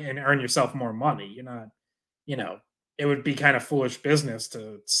strong and earn yourself more money. You're not, it would be kind of foolish business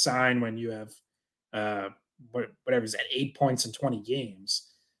to sign when you have whatever's at 8 points in 20 games.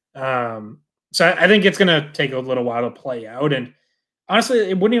 So I think it's going to take a little while to play out. And honestly,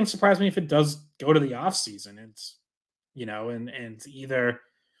 it wouldn't even surprise me if it does go to the off season. It's, and either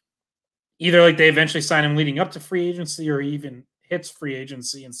like they eventually sign him leading up to free agency or even hits free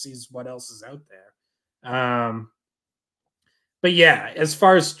agency and sees what else is out there. But yeah, as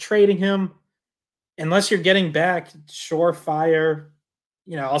far as trading him, unless you're getting back surefire,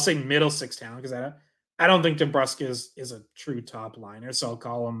 I'll say middle six talent because I don't think DeBrusk is a true top liner, so I'll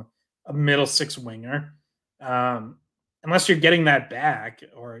call him a middle six winger. Unless you're getting that back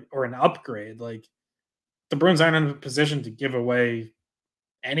or an upgrade, like the Bruins aren't in a position to give away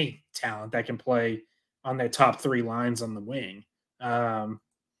any talent that can play on their top three lines on the wing. And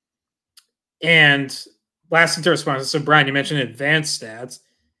last into response, so Brian, you mentioned advanced stats.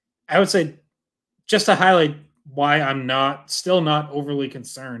 I would say just to highlight why I'm still not overly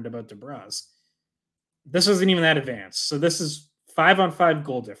concerned about DeBrusk. This isn't even that advanced. So this is 5-on-5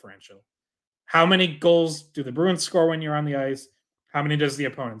 goal differential. How many goals do the Bruins score when you're on the ice? How many does the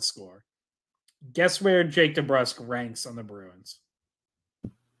opponent score? Guess where Jake DeBrusk ranks on the Bruins?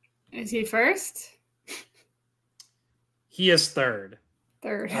 Is he first? He is third.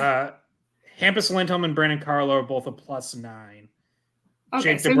 Hampus Lindholm and Brandon Carlo are both a +9.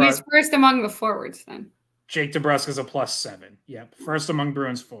 Okay, so he's first among the forwards then. Jake DeBrusk is a +7. Yep, first among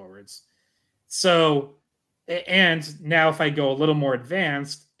Bruins forwards. So, and now if I go a little more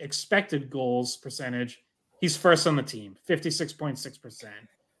advanced, expected goals percentage, he's first on the team, 56.6%.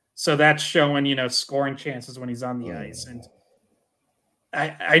 So that's showing, scoring chances when he's on the ice. And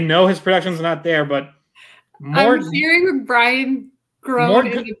I know his production's not there, but I'm hearing Brian groan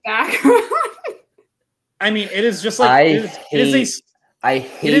in the background. I mean, it is just like I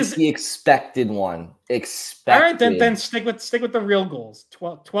hate the expected one. Expected. All right, then stick with the real goals.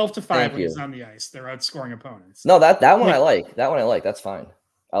 12-5 when he's on the ice. They're outscoring opponents. No, that one I like. That one I like. That's fine.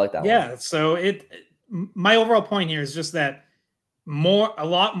 I like that one. Yeah. So my overall point here is just that a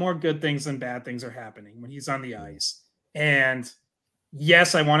lot more good things than bad things are happening when he's on the ice. And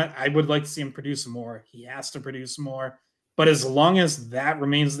yes, I would like to see him produce more. He has to produce more. But as long as that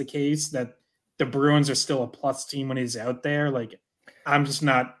remains the case, that the Bruins are still a plus team when he's out there, like I'm just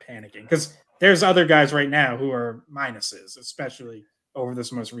not panicking because there's other guys right now who are minuses, especially over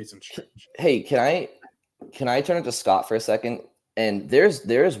this most recent stretch. Hey, can I turn it to Scott for a second? And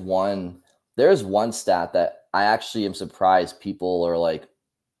there's one stat that I actually am surprised people are like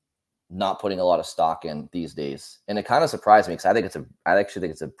not putting a lot of stock in these days, and it kind of surprised me because I actually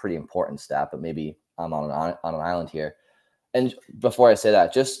think it's a pretty important stat, but maybe I'm on an island here. And before I say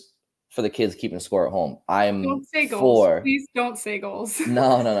that, just for the kids keeping score at home, don't say goals. Please don't say goals.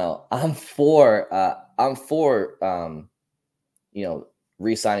 No. I'm for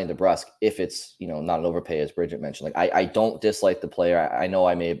re-signing DeBrusk if it's not an overpay, as Bridget mentioned. Like I don't dislike the player. I know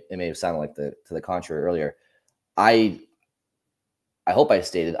it may have sounded like to the contrary earlier. I hope I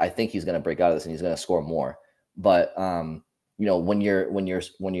stated I think he's going to break out of this and he's going to score more. But when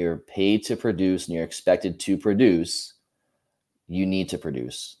you're paid to produce and you're expected to produce, you need to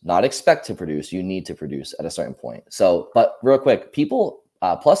produce, not expect to produce. You need to produce at a certain point. So, but real quick, people,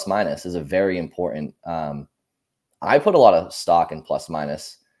 plus minus is a very important. I put a lot of stock in plus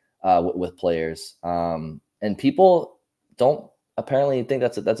minus with players, and people don't apparently think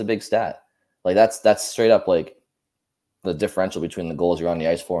that's a big stat. Like that's straight up like the differential between the goals you're on the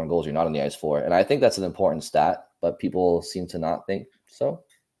ice for and goals you're not on the ice for. And I think that's an important stat, but people seem to not think so.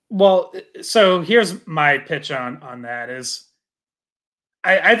 Well, so here's my pitch on that is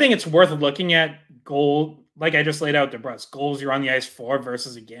I think it's worth looking at goal, like I just laid out DeBrusk, goals you're on the ice for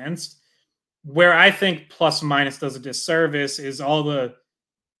versus against. Where I think plus minus does a disservice is all the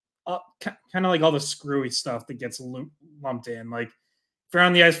kind of like all the screwy stuff that gets lumped in. Like if you're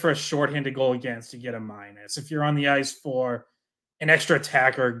on the ice for a shorthanded goal against, you get a minus. If you're on the ice for an extra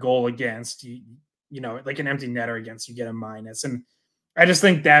attacker goal against, you know, like an empty netter against, you get a minus. And I just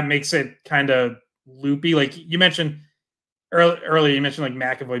think that makes it kind of loopy. Like you mentioned earlier, you mentioned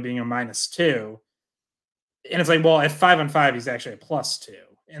like McAvoy being a -2. And it's like, well, at 5-on-5, he's actually a +2.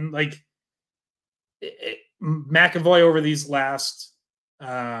 And like McAvoy over these last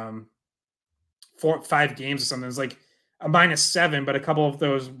 4-5 games or something is like a -7, but a couple of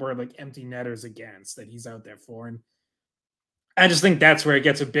those were like empty netters against that he's out there for. And I just think that's where it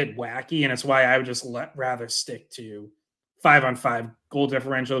gets a bit wacky. And it's why I would just rather stick to 5-on-5 goal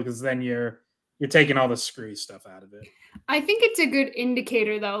differential, because then you're taking all the screwy stuff out of it. I think it's a good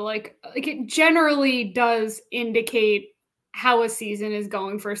indicator though. Like it generally does indicate how a season is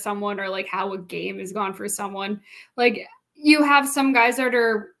going for someone, or like how a game is gone for someone. Like you have some guys that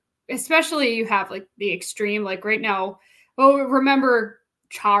are, especially you have like the extreme, like right now, remember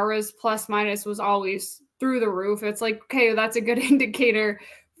Chara's plus minus was always through the roof. It's like, okay, that's a good indicator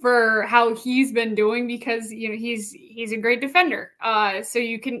for how he's been doing, because you know he's a great defender. So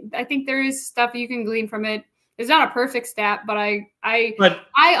I think there is stuff you can glean from it. It's not a perfect stat, but I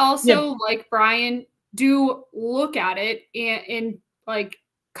also, like Brian, do look at it and like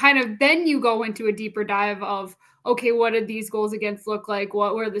kind of then you go into a deeper dive of, okay, what did these goals against look like?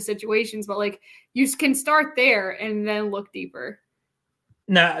 What were the situations? But like you can start there and then look deeper.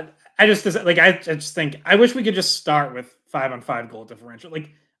 No, I just think I wish we could just start with 5-on-5 goal differential. Like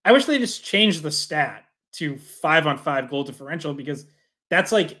I wish they just changed the stat to 5-on-5 goal differential, because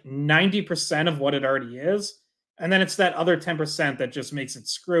that's like 90% of what it already is. And then it's that other 10% that just makes it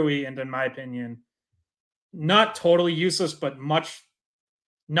screwy. And in my opinion, not totally useless, but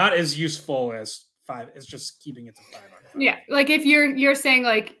not as useful as 5. It's just keeping it to 5-on-5. Yeah. Like if you're saying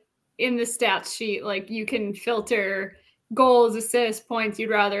like in the stats sheet, like you can filter goals, assists, points,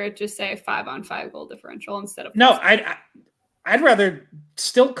 you'd rather it just say 5-on-5 goal differential instead of. No, I'd rather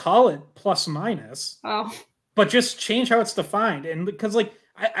still call it plus minus. Oh. But just change how it's defined. And because like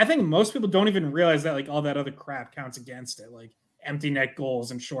I think most people don't even realize that like all that other crap counts against it, like empty net goals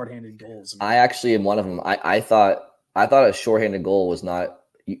and shorthanded goals. I actually am one of them. I thought a shorthanded goal was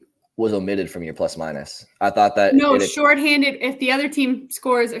omitted from your plus minus. I thought that shorthanded, if the other team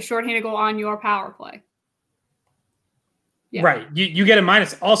scores a shorthanded goal on your power play. Yeah. Right. You get a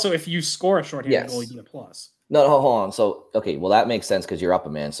minus. Also, if you score a shorthanded goal, you get a plus. No, hold on. So, okay, well, that makes sense because you're up a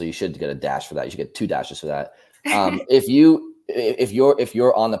man, so you should get a dash for that. You should get 2 dashes for that. If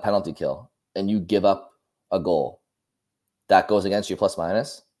you're on the penalty kill and you give up a goal, that goes against your plus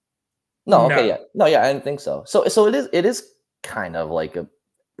minus? No, okay, yeah. No, yeah, I didn't think so. So it is kind of like a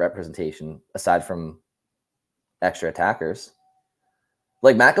representation aside from extra attackers.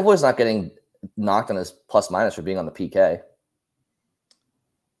 Like McAvoy's not getting knocked on his plus minus for being on the PK.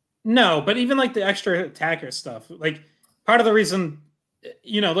 No, but even like the extra attacker stuff, like part of the reason,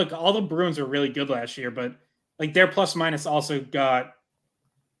 you know, look, all the Bruins were really good last year, but like their plus minus also got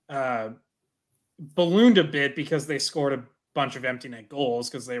ballooned a bit because they scored a bunch of empty net goals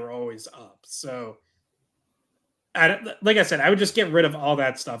because they were always up. So, like I said, I would just get rid of all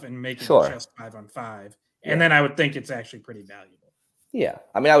that stuff and make it just 5-on-5, and then I would think it's actually pretty valuable. Yeah,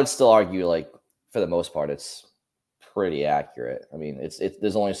 I mean, I would still argue like for the most part, it's pretty accurate. I mean, it's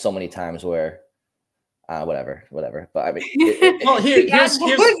there's only so many times where whatever. But I mean, well, here's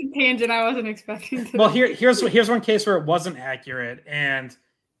a tangent I wasn't expecting. Well, here's one case where it wasn't accurate and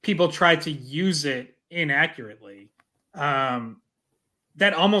people tried to use it inaccurately.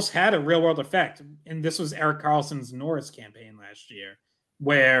 That almost had a real world effect, and this was Erik Karlsson's Norris campaign last year,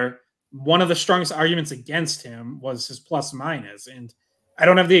 where one of the strongest arguments against him was his plus minus, and I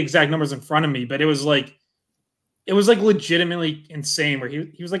don't have the exact numbers in front of me, but it was like legitimately insane, where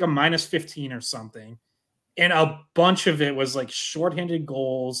he was like a -15 or something. And a bunch of it was like shorthanded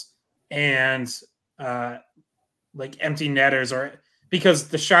goals and like empty netters, or because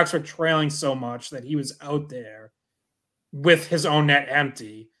the Sharks were trailing so much that he was out there with his own net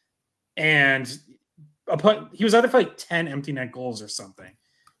empty, and he was out there for like 10 empty net goals or something.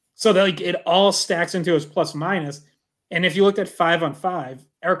 So that like it all stacks into his plus minus. And if you looked at 5-on-5,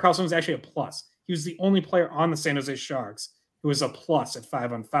 Erik Karlsson was actually a plus. He was the only player on the San Jose Sharks who was a plus at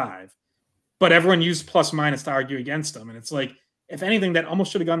 5-on-5. But everyone used plus minus to argue against him. And it's like, if anything, that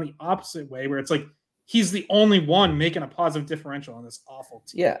almost should have gone the opposite way, where it's like he's the only one making a positive differential on this awful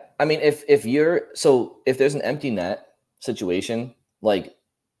team. Yeah. I mean, if there's an empty net situation, like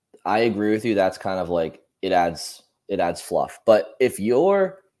I agree with you, that's kind of like it adds fluff. But if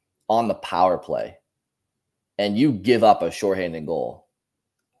you're on the power play and you give up a shorthanded goal,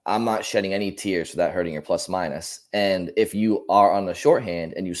 I'm not shedding any tears for that hurting your plus minus. And if you are on the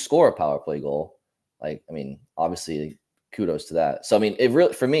shorthand and you score a power play goal, like, I mean, obviously kudos to that. So, I mean, it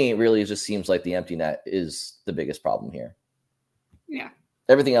really, for me, it really just seems like the empty net is the biggest problem here. Yeah.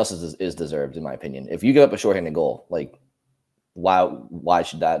 Everything else is deserved, in my opinion. If you give up a shorthanded goal, like, why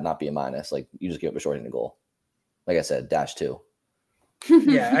should that not be a minus? Like, you just give up a shorthanded goal. Like I said, -2.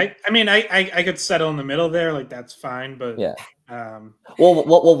 Yeah, I mean, I could settle in the middle there, like that's fine, but yeah.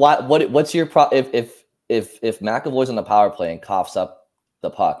 What's your if McAvoy's on the power play and coughs up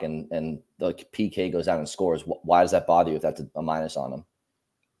the puck and the PK goes down and scores, why does that bother you if that's a minus on him?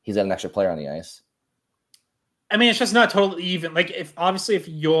 He's got an extra player on the ice. I mean, it's just not totally even. Like if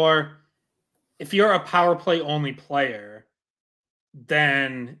you're a power play only player,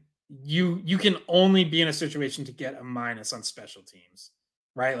 then you can only be in a situation to get a minus on special teams,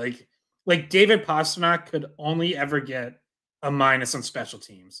 right? Like David Pastrnak could only ever get a minus on special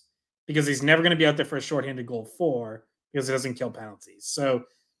teams because he's never going to be out there for a shorthanded goal for, because it doesn't kill penalties. So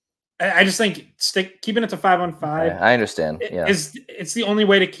I just think keeping it to 5-on-5. Yeah, I understand. Yeah, it's the only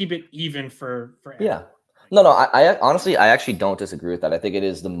way to keep it even for yeah. No, I honestly, I actually don't disagree with that. I think it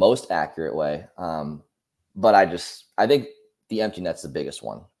is the most accurate way. But I think the empty net's the biggest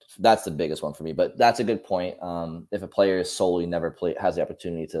one. That's the biggest one for me. But that's a good point. If a player is solely never has the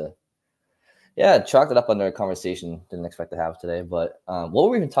opportunity to, chalk it up under a conversation didn't expect to have today. But what were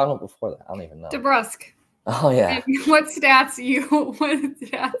we even talking about before that? I don't even know. DeBrusk. Oh yeah. And what stats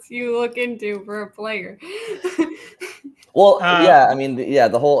you look into for a player? Well, yeah. I mean,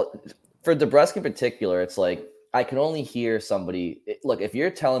 the whole for DeBrusk in particular, it's like I can only hear somebody. Look, if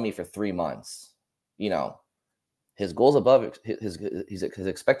you're telling me for 3 months, his goals above his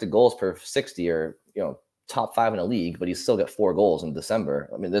expected goals per 60 or top 5 in the league, but he's still got 4 goals in December.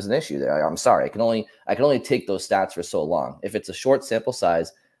 I mean, there's an issue there. I'm sorry. I can only take those stats for so long. If it's a short sample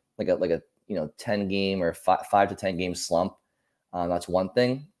size, like a 10 game or 5 to 10 game slump, that's one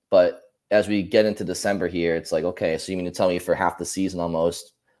thing. But as we get into December here, it's like, okay, so you mean to tell me for half the season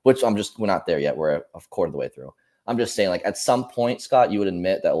almost, which we're not there yet. We're a quarter of the way through. I'm just saying, like, at some point, Scott, you would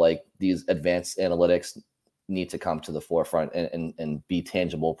admit that like these advanced analytics need to come to the forefront and be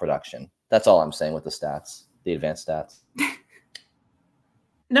tangible production. That's all I'm saying with the stats, the advanced stats.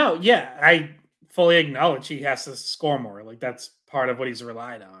 No, yeah, I fully acknowledge he has to score more. Like that's part of what he's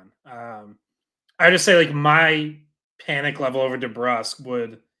relied on. I just say like my panic level over DeBrusk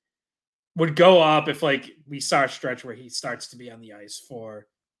would go up if like we saw a stretch where he starts to be on the ice for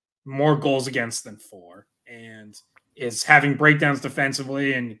more goals against than 4 and is having breakdowns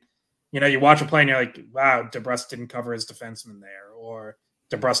defensively, and you watch a play and you're like, wow, DeBrusk didn't cover his defenseman there, or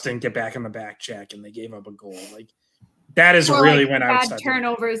DeBrusk didn't get back in the back check and they gave up a goal. Like that is really when I would start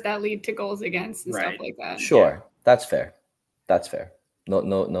turnovers that lead to goals against and stuff like that. Sure. That's fair.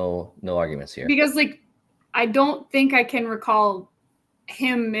 No arguments here. Because like I don't think I can recall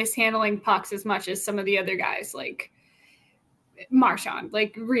him mishandling pucks as much as some of the other guys, like Marchand,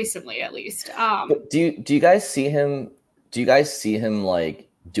 like recently at least. But do you guys see him? Do you guys see him like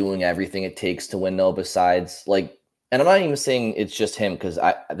doing everything it takes to win? No, besides like, and I'm not even saying it's just him because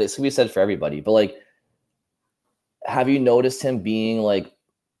this can be said for everybody. But like, have you noticed him being like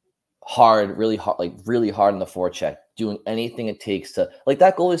really hard in the forecheck, doing anything it takes to like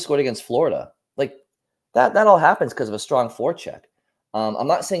that goal he scored against Florida? Like that all happens because of a strong forecheck. I'm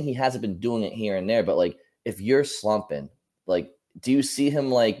not saying he hasn't been doing it here and there, but like if you're slumping, like, do you see him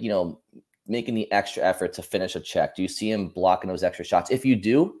like, making the extra effort to finish a check? Do you see him blocking those extra shots? If you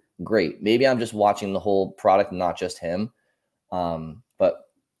do, great. Maybe I'm just watching the whole product, not just him. But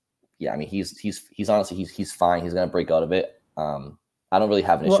yeah, I mean, he's honestly, he's fine. He's going to break out of it. I don't really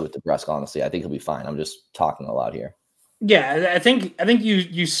have an issue with DeBrusk, honestly. I think he'll be fine. I'm just talking a lot here. Yeah, I think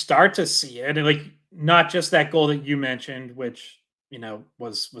you start to see it, and like not just that goal that you mentioned, which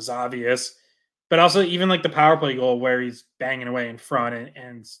was obvious, but also even like the power play goal where he's banging away in front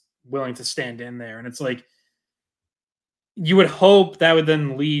and willing to stand in there, and it's like you would hope that would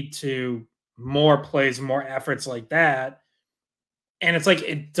then lead to more plays, more efforts like that. And it's like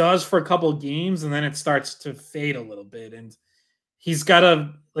it does for a couple of games, and then it starts to fade a little bit. And he's got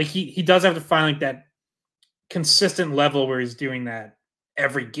to like he does have to find like that consistent level where he's doing that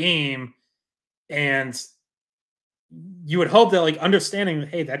every game. And you would hope that like understanding,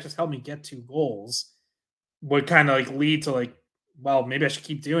 hey, that just helped me get 2 goals would kind of like lead to like, well, maybe I should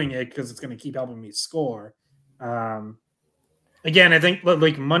keep doing it because it's going to keep helping me score. Again, I think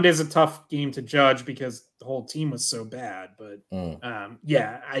like Monday's a tough game to judge because the whole team was so bad. But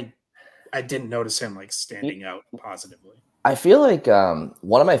yeah, I didn't notice him like standing out positively. I feel like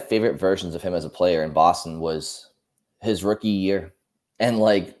one of my favorite versions of him as a player in Boston was his rookie year. And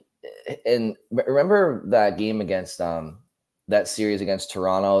like, and remember that game against that series against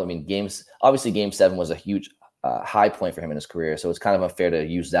Toronto? I mean, obviously game 7 was a huge high point for him in his career. So it's kind of unfair to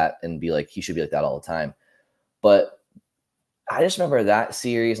use that and be like, he should be like that all the time. But I just remember that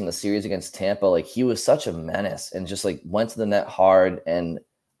series and the series against Tampa, like he was such a menace and just like went to the net hard. And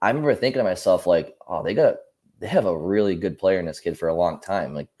I remember thinking to myself, like, oh, they have a really good player in this kid for a long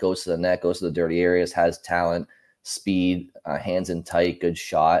time. Like goes to the net, goes to the dirty areas, has talent, speed, hands in tight, good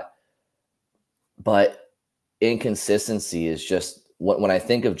shot. But inconsistency is just when I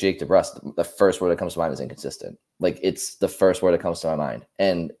think of Jake DeBrusk, the first word that comes to mind is inconsistent. Like it's the first word that comes to my mind.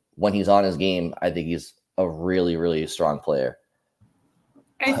 And when he's on his game, I think he's a really, really strong player.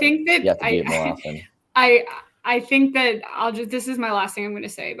 I think that you have to be it more often. I think that this is my last thing I'm going to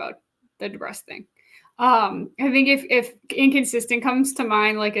say about the DeBrusk thing. I think if inconsistent comes to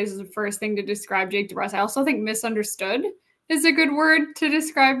mind, like as the first thing to describe Jake DeBrusk, I also think misunderstood is a good word to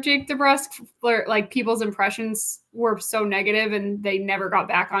describe Jake DeBrusk. Like people's impressions were so negative and they never got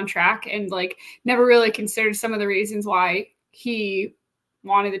back on track and like never really considered some of the reasons why he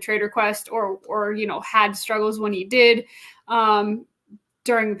wanted the trade request or you know, had struggles when he did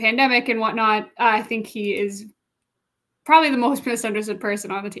during the pandemic and whatnot. I think he is probably the most misunderstood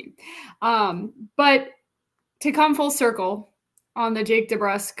person on the team. But to come full circle on the Jake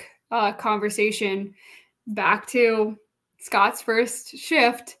DeBrusk conversation, back to Scott's first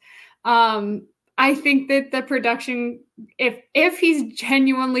shift, I think that the production, if he's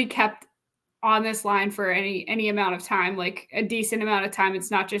genuinely kept on this line for any amount of time, like a decent amount of time,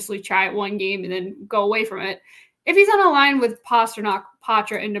 it's not just like try it one game and then go away from it. If he's on a line with Pastrnak,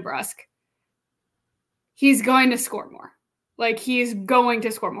 Patra, and DeBrusk, he's going to score more. Like he's going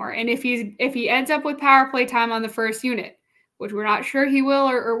to score more. And if he ends up with power play time on the first unit, which we're not sure he will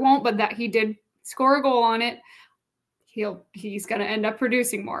or won't, but that he did score a goal on it, he's going to end up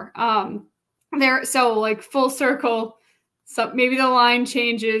producing more. So like full circle, so maybe the line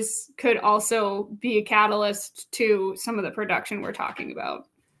changes could also be a catalyst to some of the production we're talking about.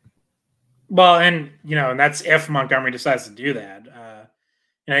 Well, and you know, and that's if Montgomery decides to do that.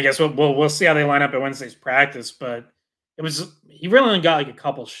 And I guess we'll see how they line up at Wednesday's practice. But he really only got like a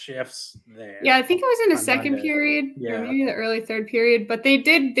couple shifts there. Yeah, I think it was in the second period, or maybe the early third period. But they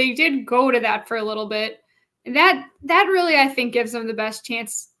did go to that for a little bit, and that really I think gives them the best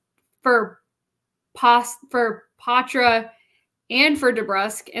chance for Patra and for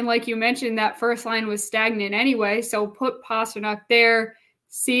DeBrusk. And like you mentioned, that first line was stagnant anyway. So put Pastrnak there.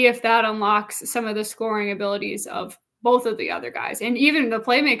 See if that unlocks some of the scoring abilities of both of the other guys and even the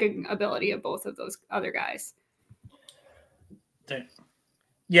playmaking ability of both of those other guys.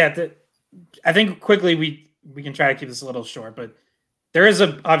 Yeah, I think quickly we can try to keep this a little short, but there is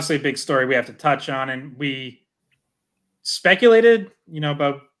obviously a big story we have to touch on, and we speculated, you know,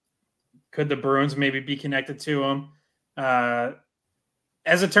 about could the Bruins maybe be connected to him.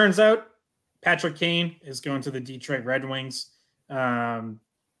 As it turns out, Patrick Kane is going to the Detroit Red Wings.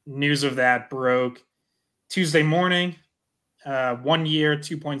 News of that broke Tuesday morning. 1 year,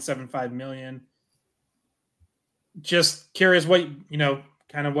 $2.75 million. Just curious what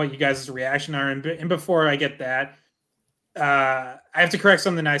you guys' reaction are. And before I get that, I have to correct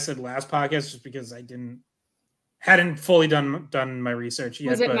something I said last podcast just because I hadn't fully done my research yet.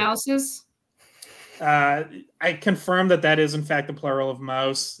 Was it mouses? I confirmed that is in fact the plural of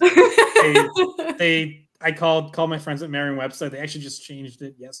mouse. I called my friends at Merriam-Webster. They actually just changed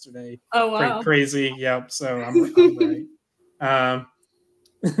it yesterday. Oh, wow. Crazy. Yep. So I'm right.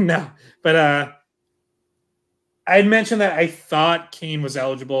 No, but I had mentioned that I thought Kane was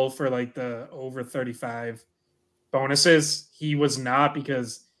eligible for like the over 35 bonuses. He was not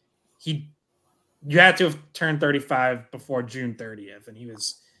because you had to have turned 35 before June 30th, and he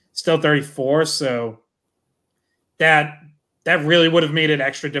was still 34. So that really would have made it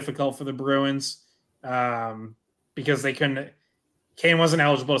extra difficult for the Bruins. Because Kane wasn't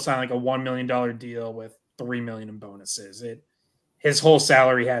eligible to sign like a $1 million deal with $3 million in bonuses. His whole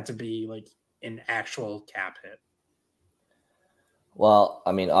salary had to be like an actual cap hit. Well,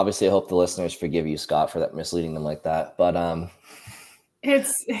 I mean, obviously, I hope the listeners forgive you, Scott, for that misleading them like that. But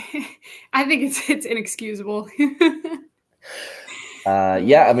it's, I think it's inexcusable.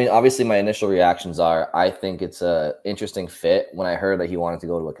 yeah, I mean, obviously, my initial reactions are I think it's a interesting fit. When I heard that he wanted to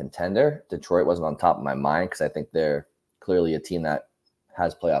go to a contender, Detroit wasn't on top of my mind because I think they're clearly a team that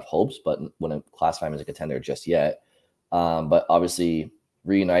has playoff hopes, but wouldn't classify him as a contender just yet. But obviously,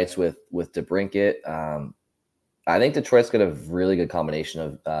 reunites with DeBrincat. I think Detroit's got a really good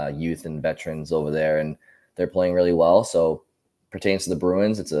combination of youth and veterans over there, and they're playing really well. So, pertains to the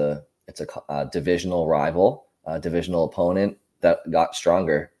Bruins, it's a divisional rival, divisional opponent that got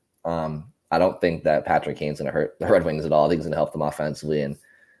stronger. I don't think that Patrick Kane's going to hurt the Red Wings at all. I think he's going to help them offensively, and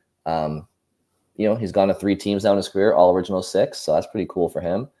he's gone to 3 teams now in his career, all original 6, so that's pretty cool for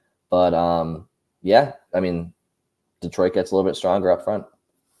him. But yeah, I mean, Detroit gets a little bit stronger up front.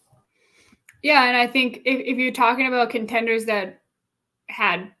 Yeah, and I think if you're talking about contenders that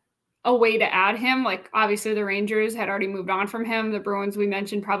had a way to add him, like obviously the Rangers had already moved on from him. The Bruins, we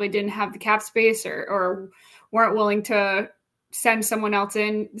mentioned, probably didn't have the cap space or weren't willing to send someone else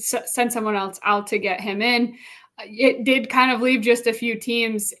out to get him in. It did kind of leave just a few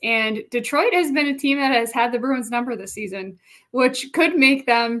teams, and Detroit has been a team that has had the Bruins number this season, which could make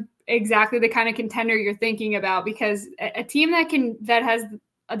them exactly the kind of contender you're thinking about, because a team that has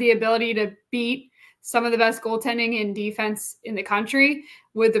the ability to beat some of the best goaltending and defense in the country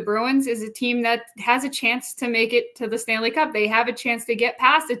with the Bruins is a team that has a chance to make it to the Stanley Cup. They have a chance to get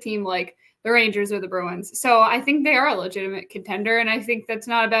past a team like the Rangers or the Bruins. So I think they are a legitimate contender, and I think that's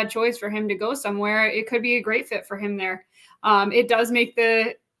not a bad choice for him to go somewhere. It could be a great fit for him there. It does make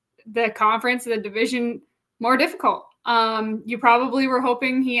the conference, the division, more difficult. You probably were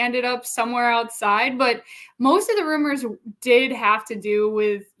hoping he ended up somewhere outside, but most of the rumors did have to do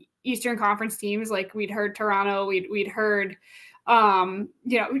with Eastern Conference teams. Like we'd heard Toronto, we'd heard, I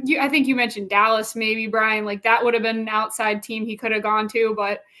think you mentioned Dallas, maybe, Brian, like that would have been an outside team he could have gone to,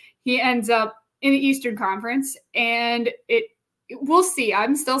 but he ends up in the Eastern Conference, and we'll see.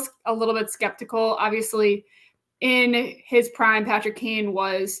 I'm still a little bit skeptical. Obviously, in his prime, Patrick Kane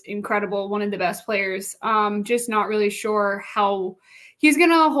was incredible, one of the best players. Just not really sure how he's going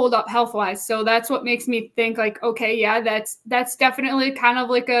to hold up health-wise. So that's what makes me think like, okay, yeah, that's definitely kind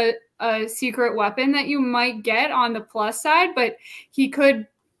of like a secret weapon that you might get on the plus side, but he could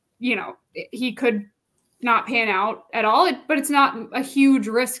not pan out at all, but it's not a huge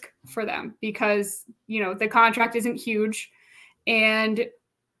risk for them because, the contract isn't huge, and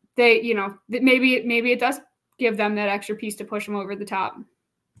they, maybe it does give them that extra piece to push them over the top.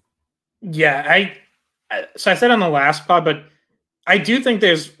 Yeah, so I said on the last pod, but I do think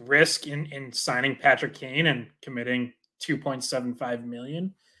there's risk in signing Patrick Kane and committing $2.75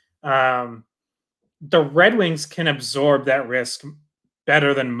 million. The Red Wings can absorb that risk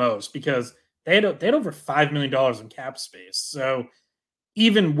better than most because they had over $5 million in cap space. So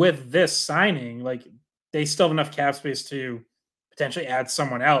even with this signing, like they still have enough cap space to potentially add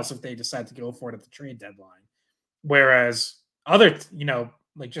someone else if they decide to go for it at the trade deadline. Whereas other,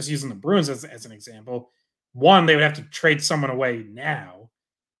 like just using the Bruins as an example, 1, they would have to trade someone away now.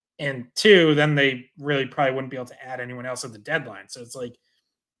 And 2, then they really probably wouldn't be able to add anyone else at the deadline. So it's like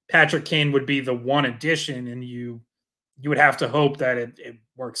Patrick Kane would be the one addition, and you would have to hope that it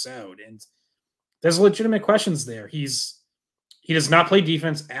works out. And there's legitimate questions there. He does not play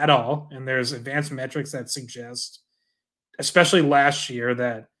defense at all, and there's advanced metrics that suggest, especially last year,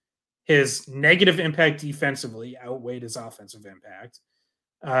 that his negative impact defensively outweighed his offensive impact.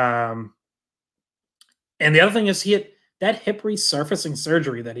 And the other thing is he had that hip resurfacing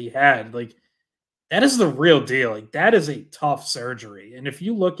surgery that he had. Like, that is the real deal. Like, that is a tough surgery. And if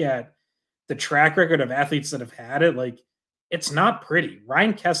you look at the track record of athletes that have had it, like, it's not pretty.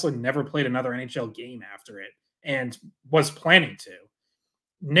 Ryan Kessler never played another NHL game after it and was planning to.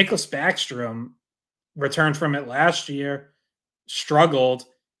 Nicholas Backstrom returned from it last year, struggled,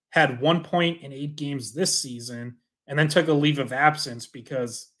 had 1 point in 8 games this season, and then took a leave of absence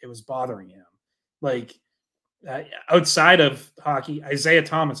because it was bothering him. Like, outside of hockey, Isaiah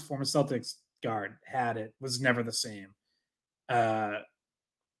Thomas, former Celtics guard, had it, was never the same.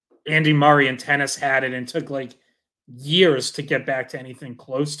 Andy Murray in tennis had it and took like years to get back to anything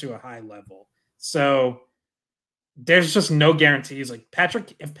close to a high level. So there's just no guarantees. Like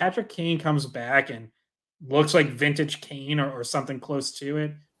if Patrick Kane comes back and looks like vintage Kane or something close to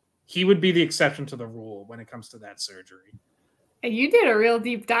it, he would be the exception to the rule when it comes to that surgery. You did a real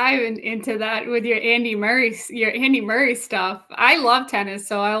deep dive into that with your Andy Murray stuff. I love tennis,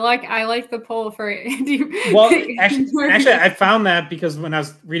 so I like the poll for Andy. Well, actually, I found that because when I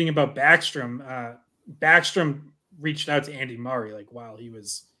was reading about Backstrom, Backstrom reached out to Andy Murray like while he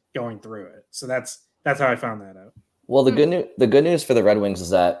was going through it. So that's how I found that out. Well, the good news for the Red Wings is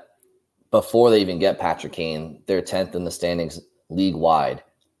that before they even get Patrick Kane, they're 10th in the standings league wide,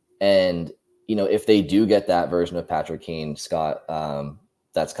 and if they do get that version of Patrick Kane, Scott,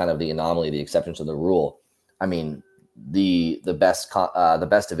 that's kind of the anomaly, the exception to the rule. I mean, the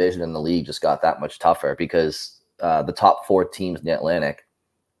best division in the league just got that much tougher because the top 4 teams in the Atlantic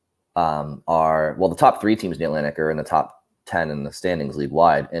the top 3 teams in the Atlantic are in the top 10 in the standings league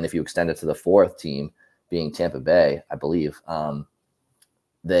wide, and if you extend it to the 4th team, being Tampa Bay, I believe,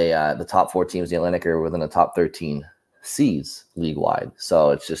 the top 4 teams in the Atlantic are within the top 13 seeds league wide.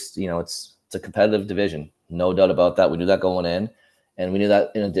 So it's just it's a competitive division, no doubt about that. We knew that going in, and we knew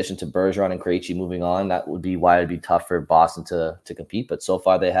that in addition to Bergeron and Krejci moving on, that would be why it'd be tough for Boston to compete. But so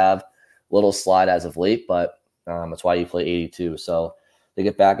far they have a little slide as of late, but that's why you play 82. So they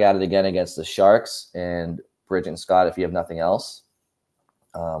get back at it again against the Sharks. And Bridget and Scott, if you have nothing else,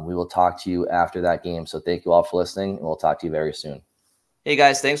 we will talk to you after that game. So thank you all for listening, and we'll talk to you very soon. Hey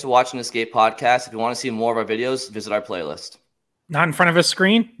guys, thanks for watching the Skate Podcast. If you want to see more of our videos, visit our playlist. Not in front of a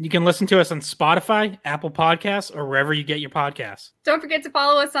screen, you can listen to us on Spotify, Apple Podcasts, or wherever you get your podcasts. Don't forget to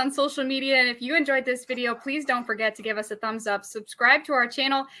follow us on social media. And if you enjoyed this video, please don't forget to give us a thumbs up, subscribe to our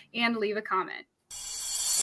channel, and leave a comment.